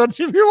watching on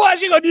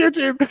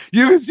YouTube,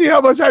 you can see how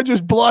much I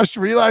just blushed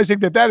realizing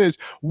that is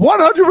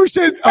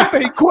 100% a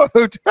fake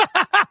quote.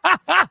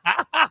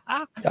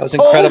 That was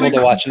incredible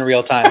to watch in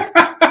real time.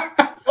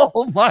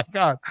 Oh my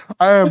God.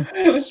 I am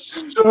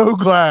so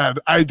glad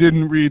I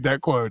didn't read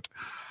that quote.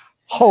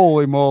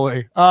 Holy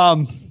moly.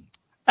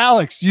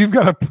 Alex, you've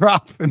got a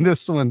prop in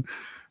this one.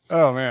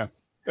 Oh man.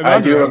 I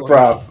do have a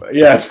prop.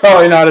 Yeah, it's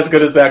probably not as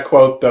good as that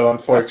quote though,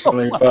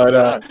 unfortunately.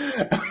 But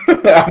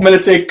I'm going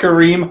to take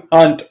Kareem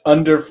Hunt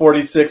under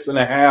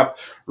 46.5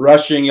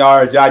 rushing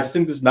yards. Yeah, I just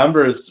think this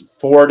number is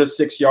 4 to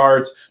 6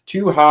 yards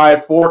too high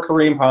for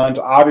Kareem Hunt.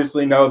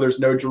 Obviously, there's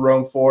no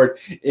Jerome Ford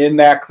in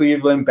that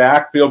Cleveland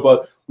backfield,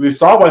 but we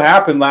saw what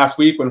happened last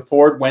week when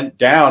Ford went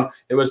down.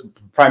 It was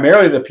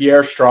primarily the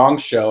Pierre Strong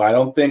show. I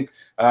don't think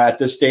at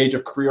this stage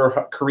of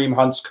Kareem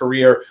Hunt's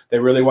career, they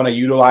really want to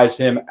utilize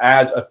him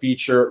as a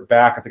feature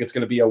back. I think it's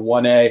going to be a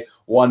 1A,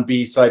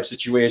 1B type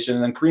situation.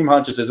 And then Kareem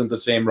Hunt just isn't the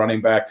same running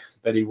back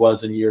that he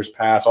was in years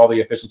past. All the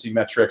efficiency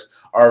metrics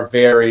are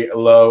very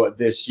low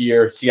this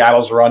year.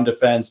 Seattle's run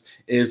defense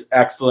is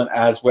excellent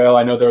as well.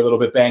 I know they're a little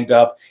bit banged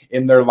up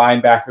in their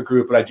linebacker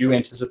group, but I do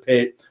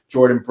anticipate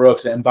Jordan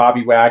Brooks and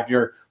Bobby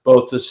Wagner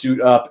both to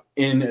suit up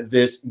in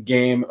this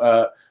game.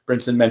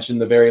 Brinson mentioned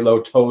the very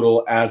low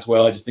total as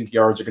well. I just think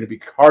yards are going to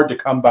be hard to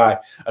come by,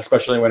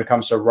 especially when it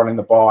comes to running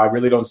the ball. I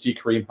really don't see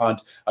Kareem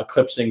Hunt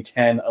eclipsing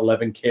 10,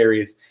 11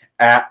 carries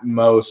at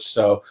most.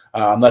 So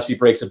unless he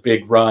breaks a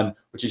big run,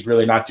 which he's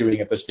really not doing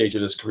at this stage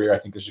of his career, I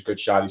think there's a good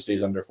shot he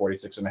stays under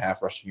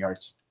 46.5 rushing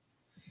yards.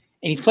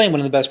 And he's playing one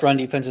of the best run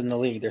defenses in the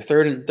league. They're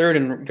third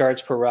in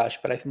yards per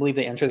rush, but I believe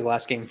they entered the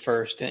last game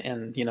first.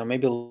 And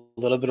maybe a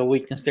little bit of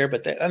weakness there,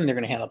 but they're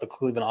going to handle the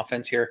Cleveland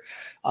offense here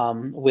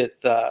with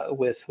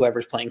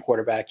whoever's playing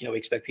quarterback. We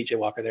expect PJ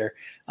Walker there.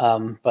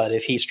 But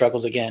if he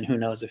struggles again, who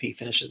knows if he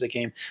finishes the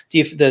game.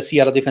 The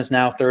Seattle defense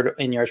now third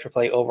in yards per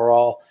play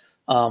overall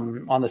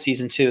on the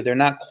season too. They're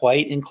not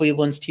quite in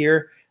Cleveland's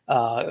tier,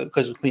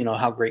 because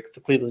how great the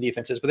Cleveland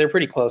defense is, but they're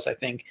pretty close, I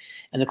think.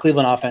 And the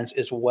Cleveland offense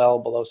is well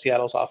below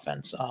Seattle's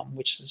offense,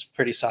 which is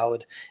pretty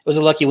solid. It was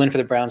a lucky win for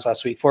the Browns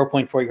last week,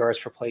 4.4 yards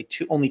per play.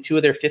 Only 2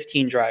 of their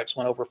 15 drives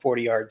went over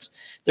 40 yards.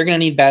 They're going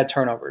to need bad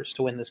turnovers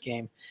to win this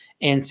game.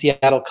 and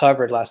Seattle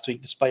covered last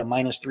week despite a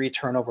 -3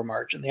 turnover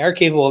margin. They are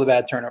capable of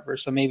bad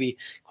turnovers, so maybe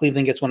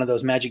Cleveland gets one of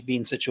those magic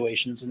bean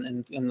situations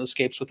and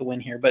escapes with the win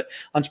here. But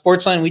on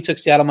Sportsline, we took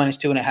Seattle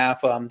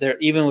 -2.5. There,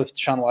 even with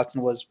Deshaun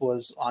Watson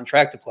was on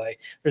track to play,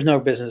 there's no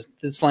business.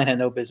 This line had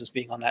no business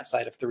being on that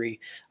side of 3.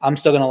 I'm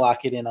still going to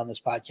lock it in on this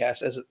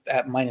podcast as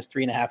at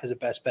 -3.5 as a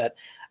best bet.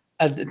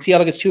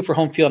 Seattle gets 2 for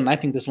home field, and I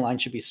think this line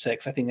should be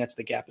 6. I think that's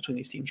the gap between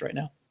these teams right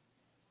now.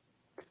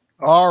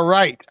 All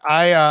right.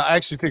 I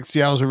actually think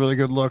Seattle's a really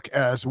good look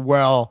as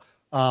well,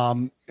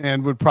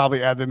 and would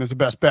probably add them as a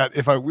best bet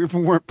if we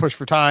weren't pushed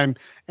for time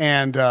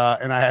and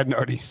I hadn't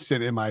already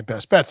sent in my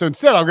best bet. So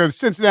instead, I'll go to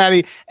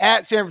Cincinnati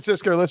at San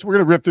Francisco. We're going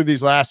to rip through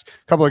these last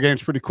couple of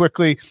games pretty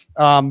quickly.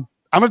 I'm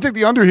going to take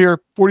the under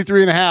here,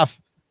 43.5.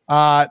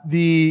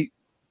 The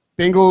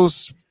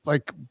Bengals,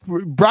 like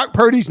Brock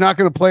Purdy's not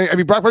going to play. I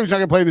mean, Brock Purdy's not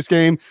going to play this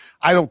game.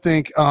 I don't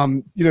think,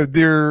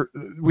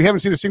 we haven't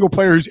seen a single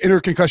player who's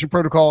entered concussion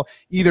protocol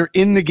either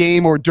in the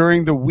game or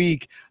during the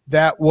week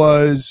that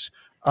was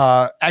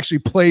actually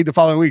played the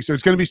following week. So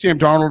it's going to be Sam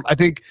Darnold. I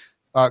think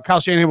Kyle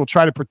Shanahan will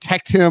try to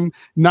protect him,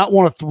 not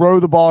want to throw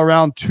the ball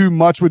around too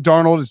much with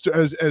Darnold,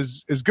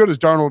 as good as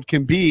Darnold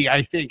can be,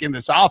 I think, in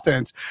this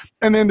offense.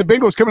 And then the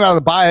Bengals coming out of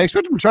the bye, I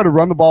expect them to try to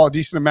run the ball a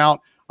decent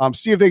amount.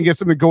 See if they can get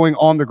something going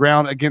on the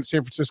ground against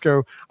San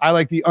Francisco. I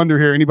like the under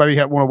here. Anybody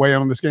want to weigh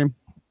in on this game?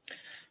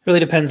 Really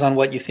depends on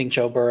what you think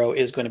Joe Burrow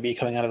is going to be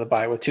coming out of the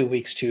bye with 2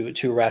 weeks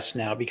to rest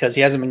now, because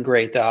he hasn't been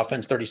great. The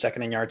offense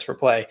 32nd in yards per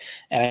play.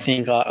 And I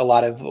think a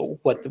lot of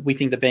what we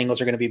think the Bengals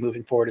are going to be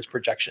moving forward is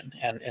projection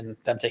and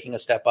them taking a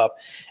step up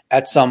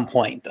at some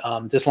point.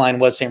 This line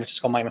was San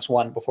Francisco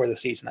 -1 before the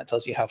season. That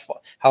tells you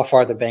how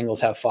far the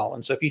Bengals have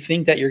fallen. So if you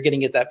think that you're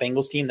getting at that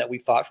Bengals team that we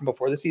thought from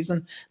before the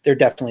season, they're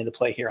definitely the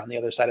play here on the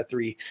other side of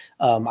 3.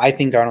 I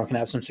think Darnold can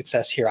have some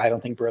success here. I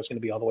don't think Burrow's going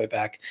to be all the way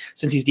back,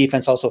 since he's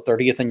defense also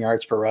 30th in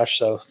yards per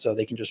rush. So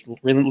they can just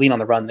really lean on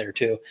the run there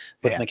too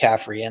with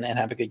McCaffrey and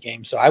have a good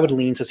game. So I would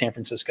lean to San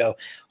Francisco,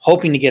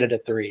 hoping to get it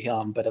at 3.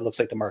 But it looks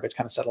like the market's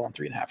kind of settled on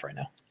 3.5 right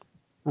now.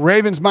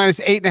 Ravens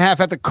 -8.5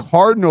 at the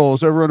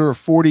Cardinals, over under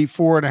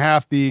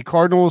 44.5. The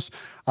Cardinals,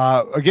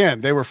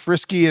 again, they were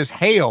frisky as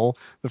hail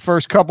the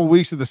first couple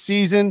weeks of the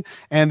season.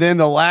 And then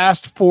the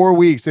last 4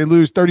 weeks, they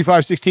lose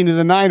 35-16 to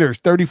the Niners,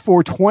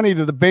 34-20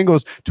 to the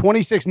Bengals,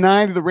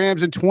 26-9 to the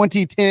Rams, and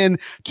 20-10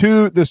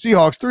 to the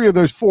Seahawks. 3 of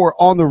those 4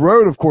 on the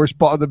road, of course.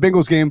 The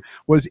Bengals game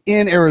was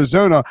in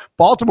Arizona.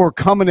 Baltimore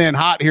coming in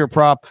hot here,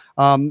 Prop.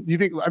 You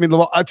think, I mean,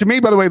 to me,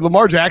 by the way,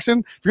 Lamar Jackson,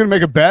 if you're going to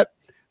make a bet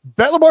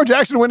Lamar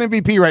Jackson to win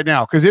MVP right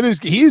now, because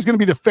he's going to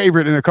be the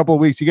favorite in a couple of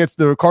weeks. He gets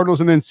the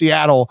Cardinals and then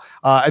Seattle.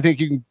 I think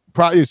you can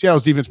probably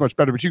Seattle's defense much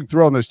better, but you can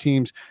throw on those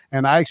teams,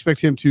 and I expect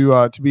him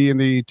to be in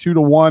the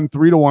 2-1,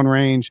 3-1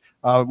 range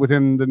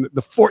within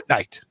the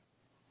fortnight.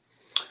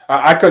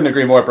 I couldn't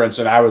agree more,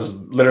 Brinson. I was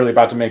literally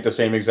about to make the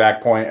same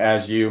exact point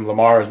as you.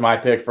 Lamar is my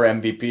pick for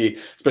MVP,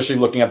 especially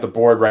looking at the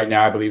board right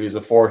now. I believe he's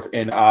the 4th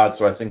in odds,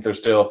 so I think there's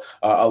still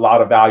a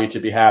lot of value to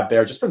be had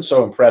there. Just been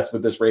so impressed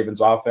with this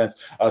Ravens offense,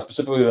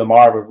 specifically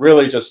Lamar, but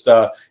really just,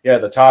 the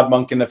Todd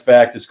Monken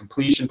effect, his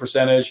completion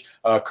percentage,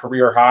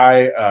 career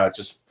high,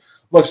 just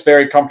looks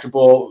very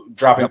comfortable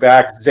dropping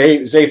back.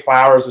 Zay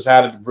Flowers has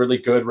had a really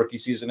good rookie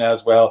season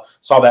as well.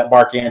 Saw that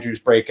Mark Andrews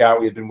breakout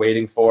we had been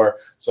waiting for.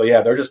 So,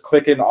 they're just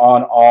clicking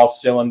on all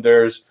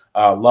cylinders.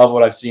 Love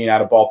what I've seen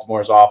out of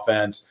Baltimore's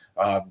offense.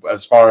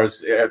 As far as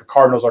the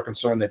Cardinals are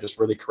concerned, they've just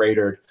really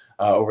cratered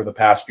over the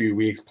past few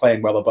weeks,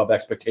 playing well above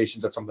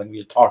expectations. That's something we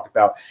had talked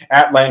about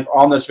at length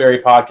on this very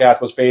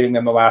podcast, was fading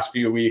them the last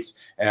few weeks.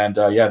 And,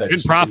 they've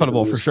been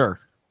profitable for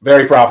sure.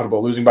 Very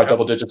profitable, losing by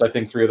double digits, I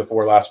think 3 of the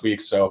 4 last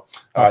week. So,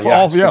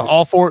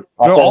 all 4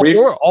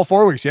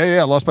 weeks.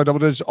 Yeah. Lost by double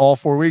digits all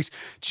 4 weeks.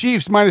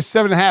 Chiefs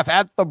 -7.5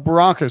 at the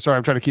Broncos. Sorry,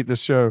 I'm trying to keep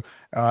this show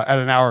at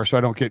an hour so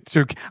I don't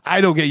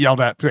get yelled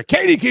at.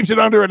 Katie keeps it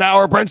under an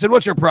hour. Brinson,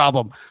 what's your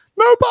problem?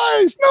 No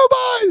buys.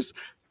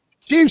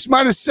 Chiefs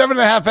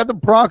 -7.5 at the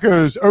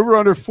Broncos, over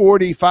under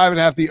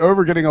 45.5. The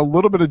over getting a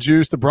little bit of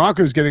juice. The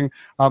Broncos getting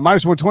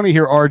 -120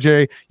 here.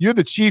 RJ, you had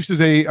the Chiefs as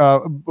the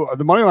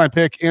money line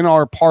pick in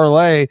our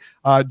parlay.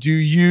 Do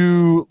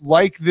you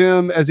like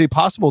them as a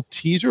possible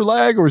teaser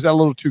leg, or is that a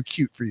little too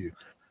cute for you?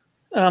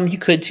 You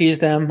could tease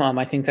them.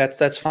 I think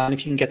that's fine if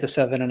you can get the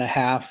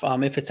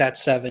 7.5. If it's at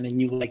 7 and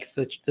you like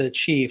the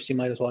Chiefs, you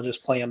might as well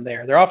just play them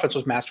there. Their offense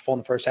was masterful in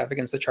the first half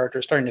against the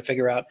Chargers, starting to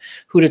figure out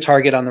who to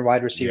target on the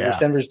wide receivers. Yeah.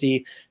 Denver's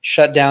D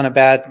shut down a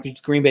bad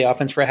Green Bay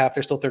offense for a half.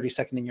 They're still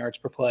 32nd in yards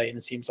per play, and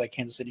it seems like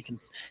Kansas City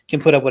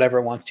can put up whatever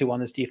it wants to on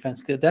this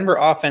defense. The Denver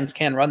offense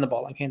can run the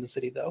ball on Kansas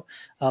City, though.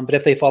 But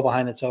if they fall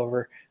behind, it's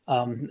over.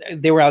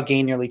 They were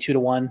outgained nearly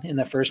 2-1 in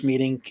the first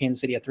meeting. Kansas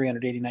City had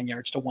 389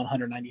 yards to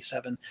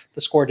 197.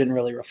 The score didn't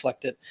really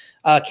reflect it.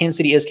 Kansas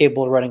City is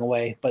capable of running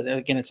away, but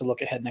again, it's a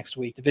look ahead next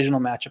week. Divisional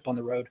matchup on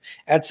the road.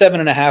 At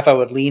 7.5, I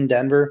would lean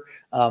Denver,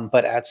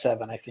 but at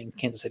 7, I think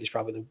Kansas City is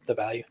probably the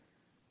value.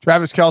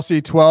 Travis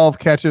Kelce, 12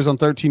 catches on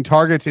 13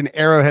 targets in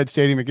Arrowhead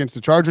Stadium against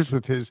the Chargers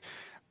with his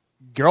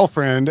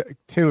girlfriend,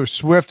 Taylor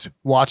Swift,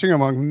 watching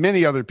among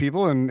many other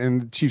people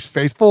and the Chiefs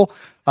faithful.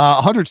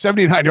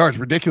 179 yards,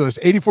 ridiculous.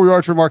 84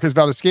 yards for Marquez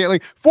Valdes-Scantling.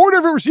 4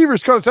 different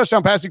receivers caught a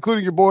touchdown pass,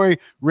 including your boy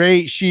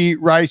Ray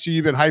Rice, who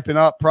you've been hyping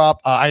up. Prop.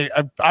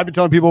 I've been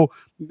telling people,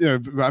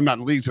 I'm not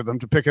in leagues with them,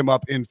 to pick him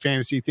up in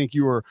fantasy. Think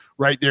you were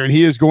right there, and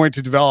he is going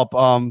to develop.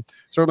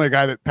 Certainly a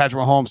guy that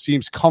Patrick Mahomes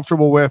seems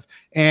comfortable with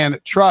and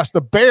trust.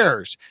 The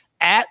Bears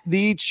at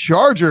the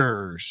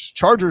Chargers.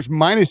 Chargers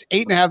minus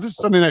 8.5. This is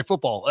Sunday Night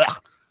Football.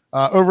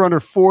 Over under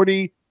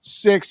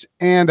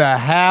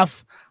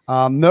 46.5.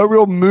 No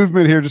real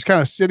movement here, just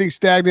kind of sitting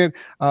stagnant.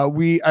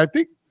 I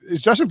think,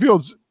 is Justin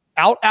Fields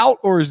out,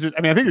 or is it?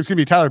 I mean, I think it's going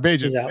to be Tyler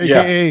Bagent,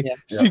 aka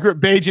Secret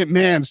Bagent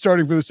Man,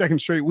 starting for the second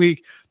straight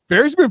week.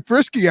 Bears have been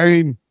frisky. I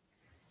mean,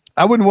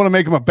 I wouldn't want to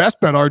make him a best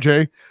bet,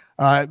 RJ,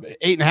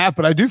 8.5,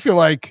 but I do feel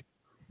like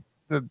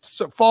the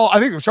fall. I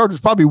think the Chargers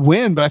probably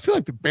win, but I feel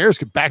like the Bears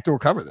could backdoor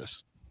cover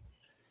this.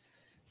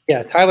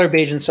 Yeah, Tyler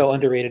Bagent's so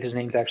underrated. His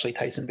name's actually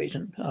Tyson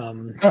Bagent.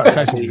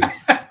 Tyson.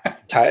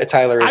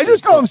 Tyler. I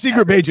just call him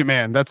Secret Bagent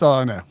Man. That's all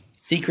I know.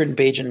 Secret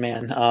Bagent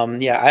Man.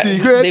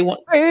 Secret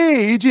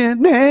Bagent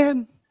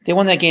Man. They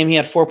won that game. He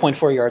had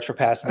 4.4 yards per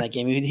pass in that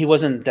game. He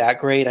wasn't that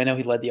great. I know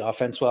he led the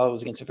offense well. It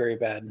was against a very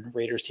bad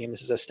Raiders team.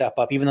 This is a step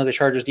up, even though the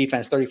Chargers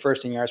defense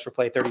 31st in yards per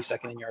play,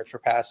 32nd in yards per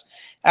pass.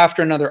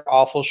 After another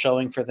awful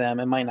showing for them,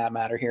 it might not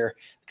matter here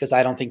because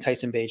I don't think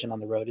Tyson Bagent on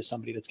the road is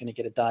somebody that's going to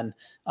get it done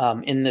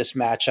in this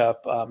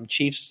matchup.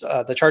 Chiefs,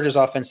 the Chargers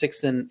offense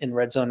 6th in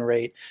red zone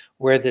rate,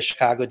 where the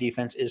Chicago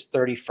defense is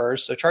 31st.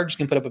 So Chargers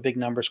can put up a big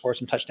number, score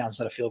some touchdowns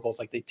instead of field goals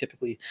like they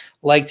typically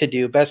like to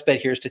do. Best bet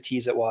here is to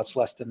tease it while it's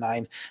less than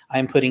 9.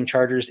 I'm putting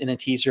Chargers in a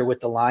teaser with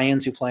the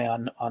Lions, who play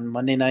on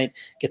Monday night.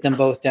 Get them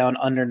both down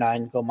under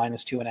 9, go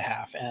minus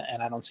 2.5.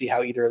 And I don't see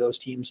how either of those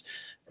teams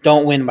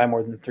don't win by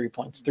more than 3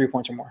 points, 3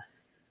 points or more.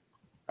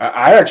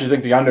 I actually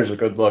think the under's a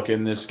good look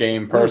in this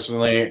game,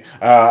 personally.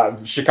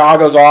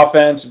 Chicago's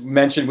offense,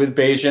 mentioned with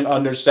Bagent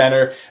under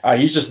center,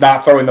 he's just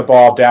not throwing the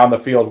ball down the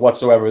field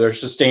whatsoever. They're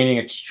sustaining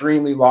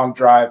extremely long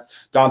drives.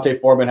 Dante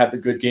Foreman had the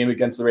good game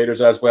against the Raiders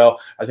as well.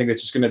 I think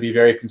it's just going to be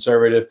very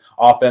conservative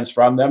offense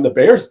from them. The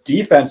Bears'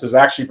 defense has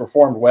actually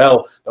performed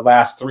well the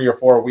last 3 or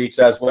 4 weeks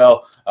as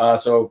well.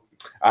 So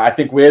I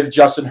think with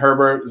Justin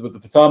Herbert,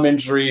 with the thumb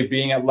injury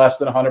being at less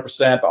than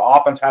 100%, the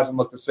offense hasn't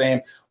looked the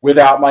same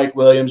without Mike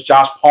Williams.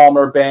 Josh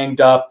Palmer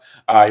banged up.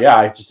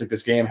 I just think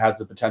this game has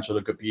the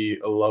potential to be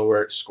a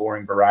lower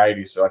scoring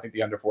variety. So I think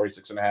the under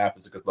 46.5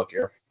 is a good look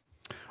here.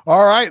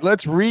 All right,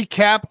 let's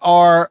recap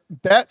our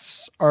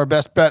bets, our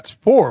best bets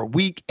for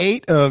week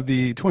 8 of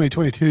the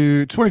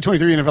 2023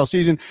 NFL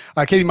season.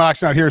 Katie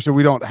Mock's not here, so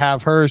we don't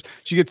have hers.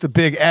 She gets the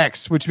big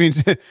X, which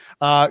means, you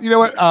know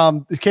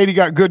what? Katie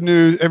got good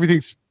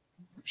news.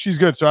 She's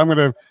good, so I'm going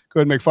to go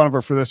ahead and make fun of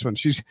her for this one.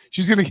 She's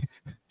going to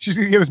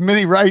get as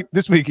many right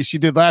this week as she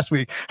did last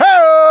week.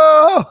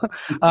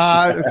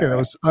 Okay, that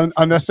was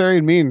unnecessary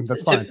and mean.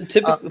 That's fine.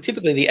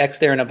 Typically, the X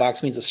there in a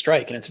box means a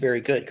strike, and it's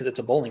very good because it's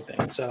a bowling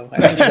thing. So I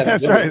think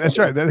that's right. That's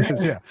right. That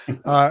is, yeah.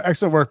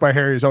 Excellent work by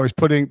Harry. Is always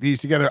putting these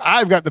together.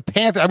 I've got the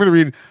Panthers. I'm going to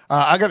read.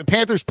 I got the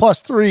Panthers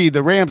 +3,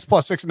 the Rams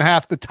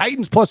 +6.5, the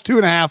Titans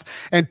 +2.5,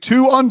 and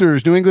 2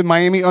 unders. New England,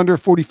 Miami under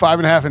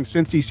 45.5, and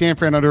Cincy, San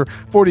Fran under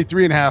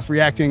 43.5.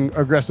 Reacting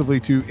aggressively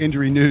to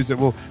injury news that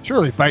will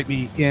surely bite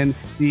me in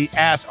the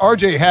ass.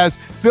 RJ has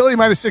Philly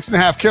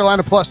 -6.5,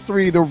 Carolina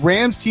 +3, the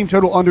Rams team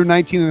total under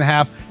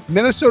 19.5,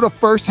 Minnesota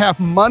first half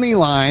money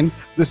line,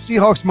 the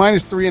Seahawks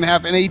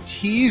 -3.5, and a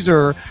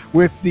teaser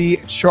with the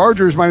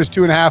Chargers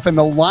 -2.5 and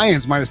the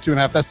Lions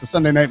 -2.5. That's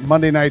the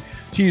Monday night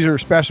teaser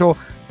special.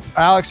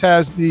 Alex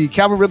has the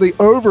Calvin Ridley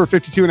over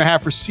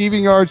 52.5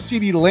 receiving yards,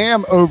 CeeDee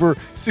Lamb over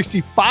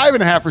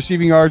 65.5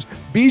 receiving yards,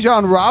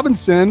 Bijan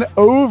Robinson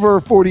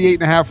over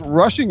 48.5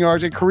 rushing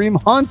yards, and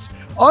Kareem Hunt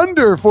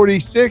under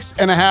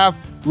 46.5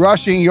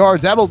 rushing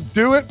yards. That'll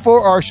do it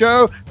for our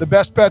show. The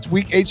Best Bets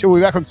Week 8 show will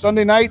be back on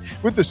Sunday night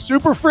with the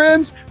Super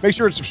Friends. Make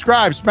sure to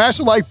subscribe, smash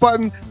the like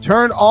button,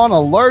 turn on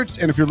alerts,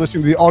 and if you're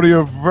listening to the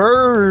audio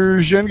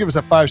version, give us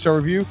a 5-star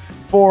review.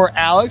 For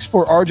Alex,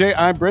 for RJ,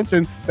 I'm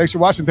Brinson. Thanks for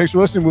watching. Thanks for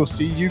listening. We'll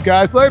see you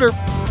guys later.